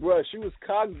 like, bruh, she was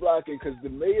cock blocking because the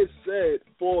mayor said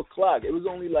 4 o'clock. It was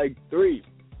only like 3.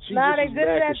 She nah, just they was did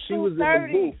mad it at 'cause she was in the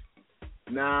 2:30. booth.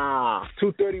 Nah,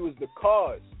 2:30 was the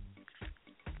cars.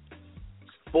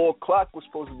 4 o'clock was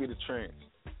supposed to be the trains.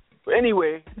 But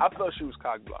anyway, I felt she was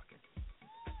cock blocking.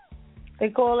 They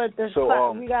call it the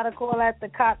cock. We got to call that the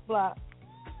cock block.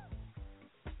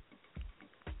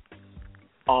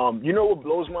 You know what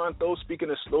blows mine, though,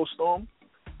 speaking of snowstorm?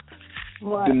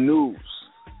 What? The news.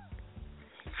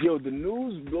 Yo, the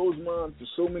news blows mine for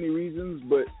so many reasons,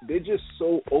 but they're just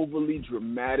so overly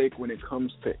dramatic when it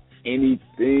comes to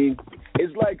anything.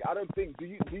 it's like I don't think do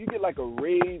you get like a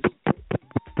raise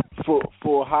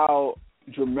for how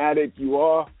dramatic you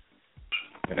are?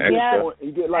 Yeah,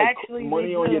 you get like actually,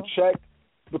 money on your check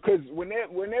because when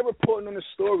they're reporting on the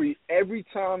story, every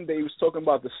time they was talking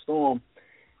about the storm,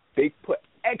 they put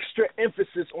extra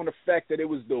emphasis on the fact that it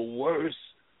was the worst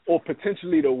or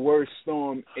potentially the worst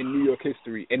storm in New York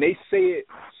history, and they say it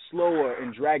slower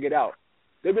and drag it out.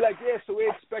 They'll be like, yeah, so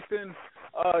we're expecting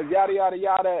yada yada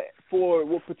yada for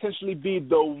what potentially be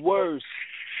the worst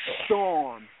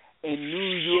storm in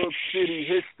New York City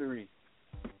history.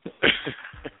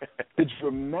 The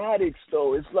dramatics,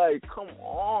 though, it's like, come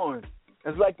on.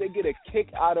 It's like they get a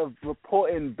kick out of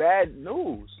reporting bad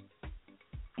news.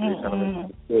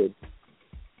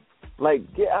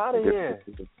 Like, get out of here.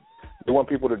 They want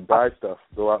people to buy stuff,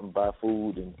 go out and buy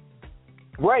food. And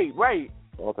Right.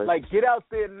 Like, get out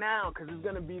there now because it's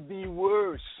going to be the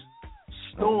worst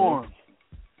storm.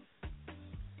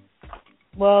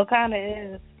 Well, it kind of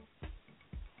is.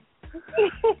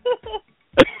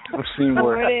 I've seen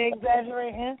worse. Were they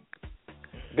exaggerating?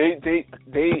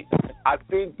 They I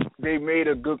think they made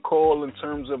a good call in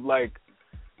terms of like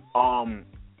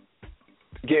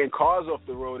getting cars off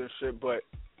the road and shit, but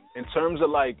in terms of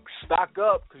like stock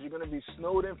up because you're gonna be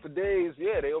snowed in for days,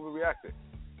 yeah, they overreacted.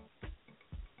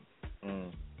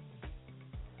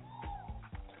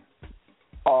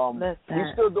 We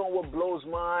still doing what blows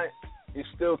mine. It's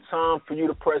still time for you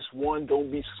to press 1. Don't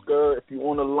be scared. If you're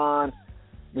on the line,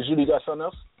 Ms. Judy, got something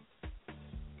else?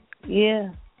 Yeah.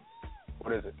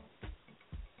 What is it?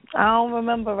 I don't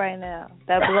remember right now.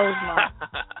 That blows mine.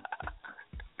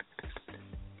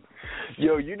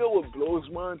 Yo, you know what blows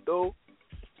mine, though?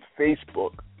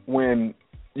 Facebook. When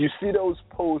you see those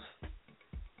posts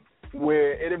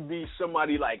where it'll be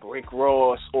somebody like Rick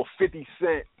Ross or 50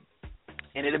 Cent,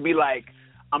 and it'll be like,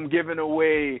 I'm giving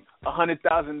away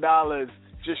 $100,000.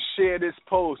 Just share this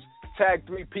post. Tag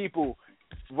 3 people.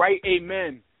 Write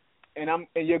amen. And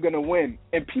you're going to win.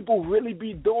 And people really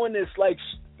be doing this. Like,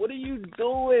 what are you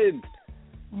doing?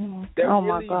 That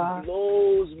really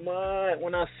blows my mind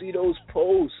when I see those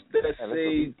posts that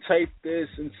say type this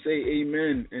and say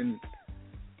amen. And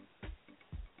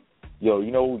yo,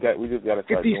 you know we just got to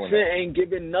start doing that. 50 Cent ain't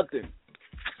giving nothing.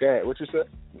 Yeah, what you said?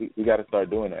 We got to start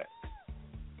doing that.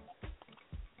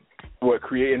 What,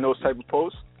 creating those type of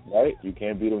posts? Right. You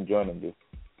can't beat them, join them.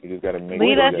 You just got to make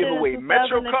it. That give away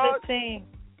Metro cards?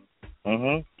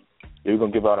 You're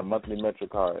going to give out a monthly Metro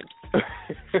card.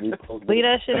 Leave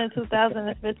that shit in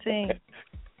 2015.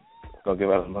 Going to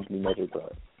give out a monthly Metro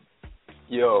card.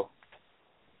 Yo.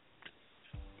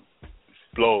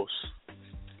 Blows.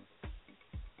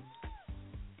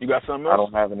 You got something else? I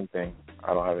don't have anything.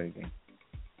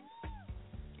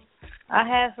 I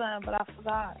had something, but I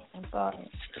forgot. I'm sorry.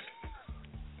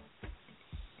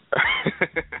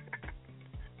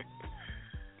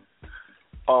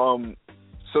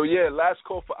 So yeah, last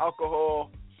call for alcohol.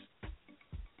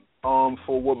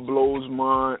 For what blows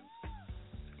mine.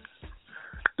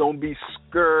 Don't be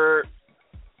scared.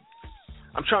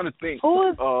 I'm trying to think.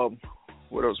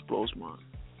 What else blows mine?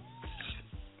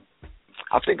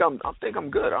 I think I'm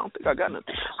good. I don't think I got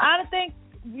nothing. I don't think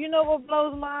you know what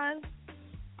blows mine.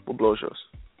 What blows yours?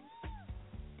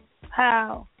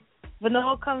 How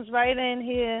Vanilla comes right in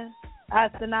here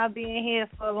after not being here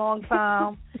for a long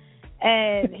time,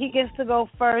 and he gets to go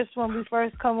first when we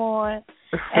first come on,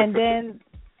 and then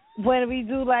when we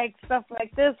do like stuff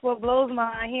like this, what blows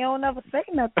mine, he don't ever say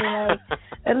nothing. Like,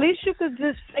 at least you could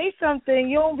just say something.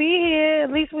 You don't be here.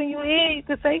 At least when you're here, you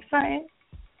could say something.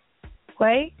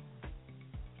 Wait.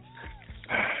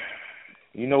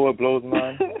 You know what blows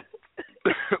mine?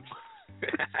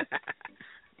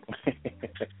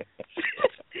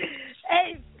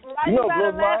 Hey, why you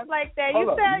gotta laugh like that?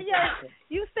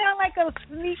 You sound like a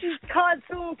sneaky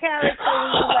cartoon character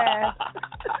when you laugh.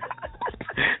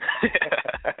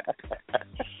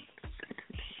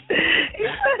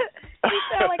 You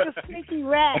sound like a sneaky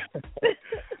rat.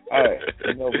 All right,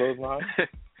 you know what blows mine?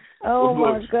 Oh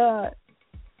my God.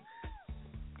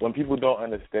 When people don't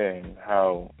understand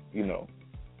how,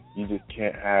 you just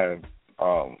can't have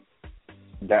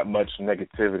that much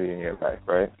negativity in your life,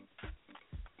 right?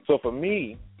 So for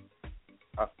me,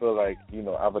 I feel like,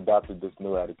 I've adopted this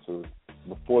new attitude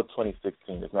before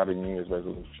 2016. It's not a New Year's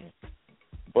resolution.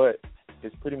 But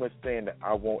it's pretty much saying that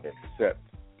I won't accept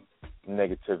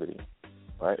negativity,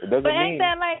 right? It doesn't mean...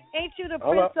 ain't you the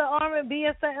Prince of R&B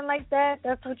or something like that?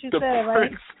 That's what you said,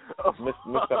 right?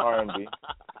 Mr. R&B.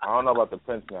 I don't know about the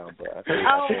Prince now, but I think...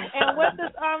 and what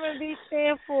does R&B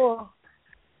stand for?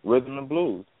 Rhythm and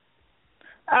blues.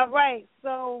 All right,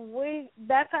 so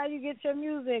that's how you get your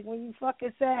music when you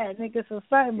fucking sad, nigga. So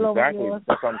something blowing yours.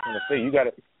 That's what I'm trying to say. You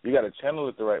gotta channel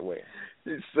it the right way.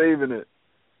 He's saving it.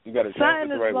 You gotta channel it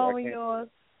the right way. Something is blowing yours.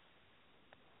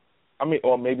 I mean,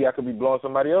 or maybe I could be blowing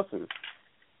somebody else's.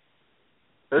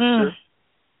 That's true.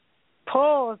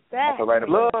 Pause that.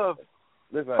 Love.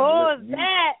 Listen, Pause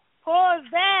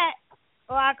that.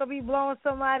 Or I could be blowing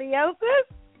somebody else's.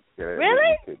 Yeah,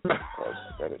 really? Really?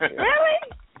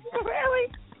 Really?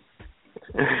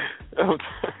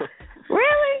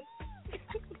 Really?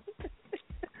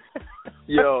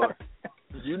 Yo,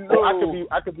 you know, well,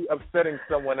 I could be upsetting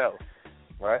someone else,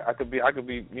 right? I could be,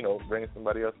 bringing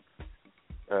somebody else.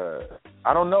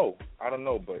 I don't know, but I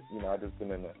just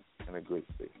been in a great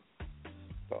state.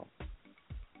 So,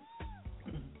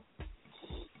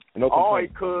 no complaints. All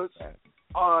right, cuz.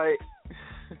 All right.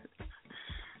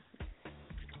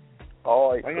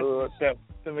 All right, cuz.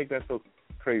 To make that so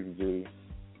crazy, Judy.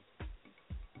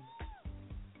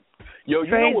 Yo,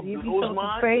 you know what blows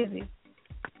mine? Crazy.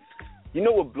 You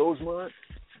know what blows mine?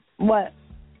 What?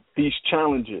 These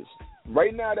challenges.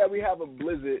 Right now that we have a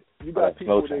blizzard, you got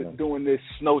people that are doing this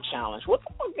snow challenge. What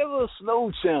the fuck is a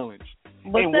snow challenge?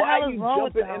 What and the why hell are is you wrong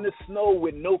jumping with in the snow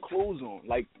with no clothes on?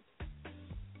 Like,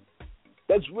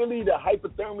 that's really the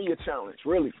hypothermia challenge,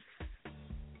 really.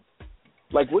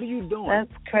 Like, what are you doing?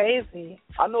 That's crazy.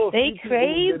 I know a they few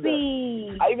crazy. Did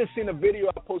that. I even seen a video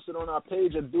I posted on our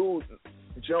page. A dude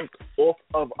jumped off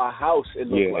of a house, it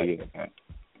looked like,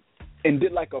 and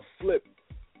did like a flip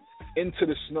into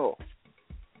the snow.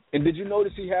 And did you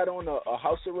notice he had on a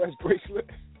house arrest bracelet?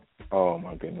 Oh,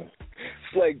 my goodness.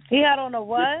 It's like... He had on a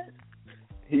what?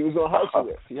 He was on house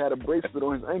arrest. He had a bracelet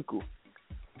on his ankle.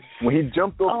 When he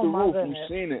jumped off the roof, goodness. you've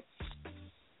seen it.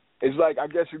 It's like, I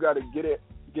guess you got to get it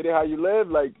how you live.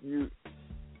 Like, it's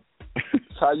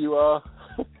how you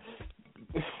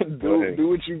do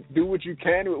what you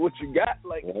can with what you got.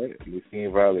 Like, right. You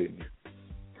can't violate me.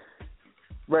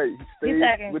 Right. He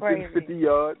stayed within 50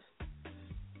 yards.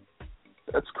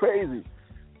 That's crazy.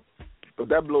 But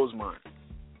that blows mine.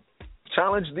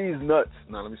 Challenge these nuts.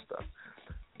 Now, let me stop.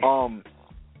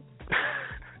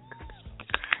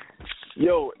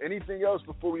 Yo, anything else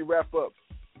before we wrap up?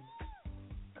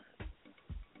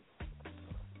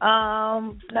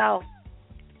 No. All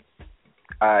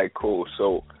right, cool.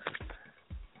 So,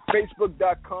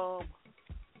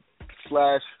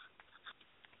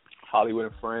 Facebook.com/Hollywood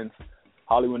and Friends,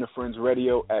 Hollywood and Friends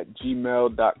Radio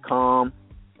 @gmail.com.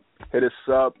 Hit us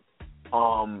up.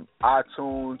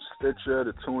 iTunes, Stitcher,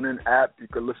 the TuneIn app. You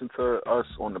can listen to us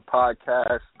on the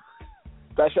podcast.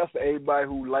 Special out to everybody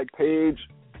who liked Page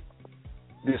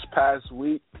this past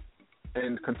week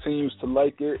and continues to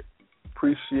like it.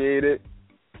 Appreciate it.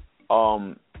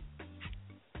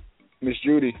 Miss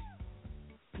Judy.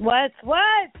 What?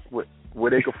 Where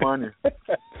they can find you?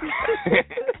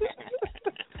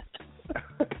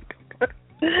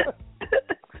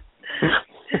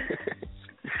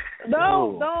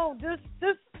 No, just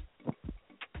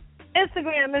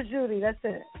Instagram, Miss Judy. That's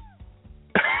it.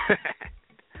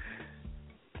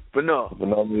 But no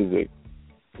music.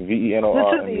 VENOR.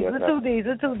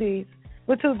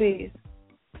 With two D's.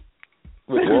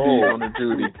 With on the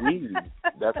Judy.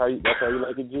 That's how you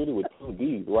like it, Judy? With 2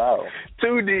 D's. Wow.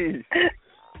 2 D's.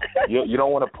 You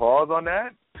don't want to pause on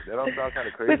that? That don't sound kind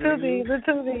of crazy. With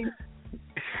 2 D's.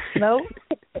 Nope.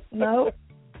 Not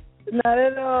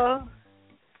at all.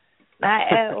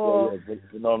 Not at all.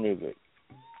 No music.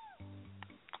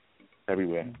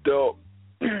 Everywhere. Dope.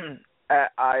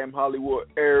 At I Am Hollywood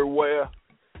everywhere.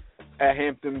 At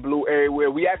Hampton Blue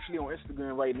everywhere. We actually on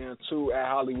Instagram right now too, at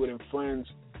Hollywood and Friends.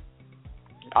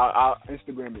 Our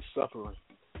Instagram is suffering.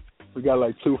 We got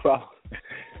like 2 followers.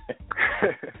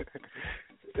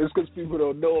 It's because people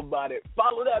don't know about it.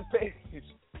 Follow that page.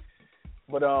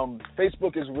 But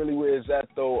Facebook is really where it's at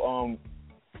though.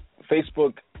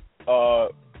 Facebook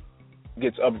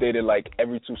gets updated like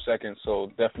every 2 seconds, so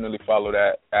definitely follow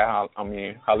that at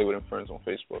Hollywood and Friends on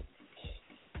Facebook.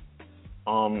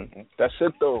 That's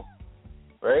it though,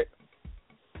 right?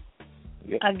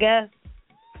 Yeah. I guess.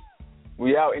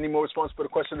 We out. Any more response for the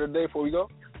question of the day before we go?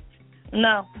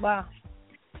 No. Wow.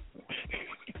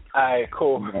 All right,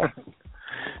 cool.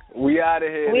 We out of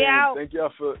here. We out. Thank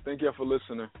y'all for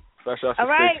listening. Special out to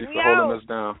Stacey for holding us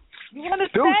down. You want to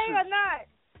stay or not?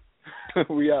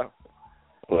 We out.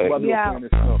 We out.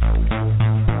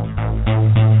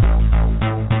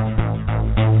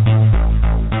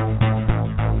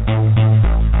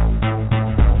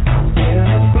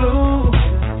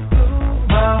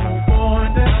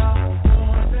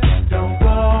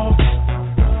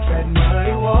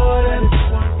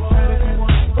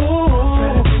 Ooh,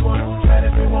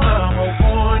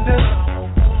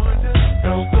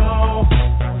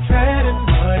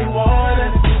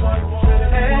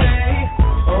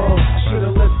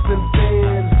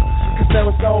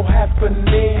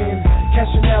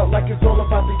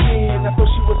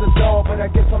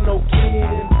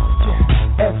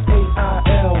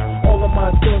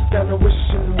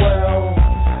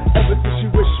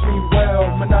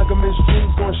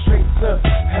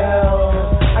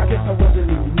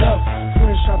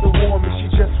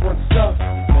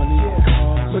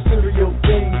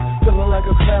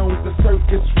 as the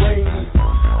circus rings.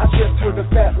 I just heard a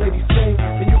fat lady sing,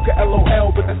 and you can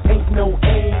LOL, but that ain't no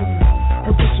aim.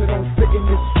 Her picture don't fit in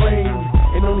this frame,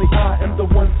 and only I am the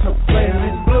one to blame. And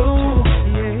it's blue,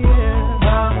 yeah, yeah.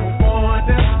 Mama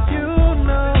wanted, you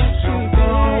know she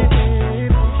did.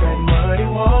 That muddy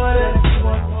water,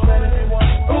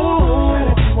 ooh.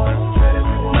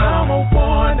 Mama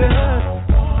wanted,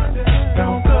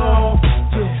 don't go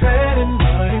treading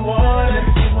muddy water.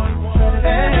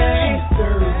 Hey, she's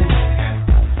dirty,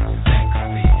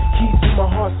 sexy. Keys to my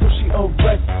heart, so she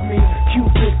arrests me.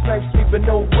 Cupid snipes me, but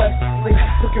no Wesley.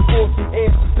 Looking for some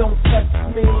answers, don't test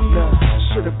me. Nah,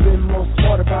 should've been more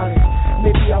smart about it.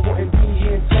 Maybe I wouldn't be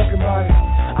here talking about it.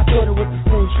 I thought it was the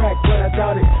same track, but I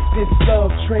doubt it. This love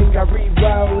train got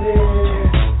rerouted.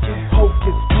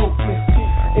 Hocus pocus,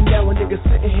 and now a nigga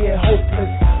sitting here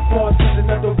hopeless. Bars is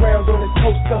another round on his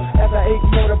coaster, as I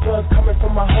ignore the buzz coming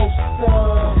from my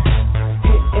holster.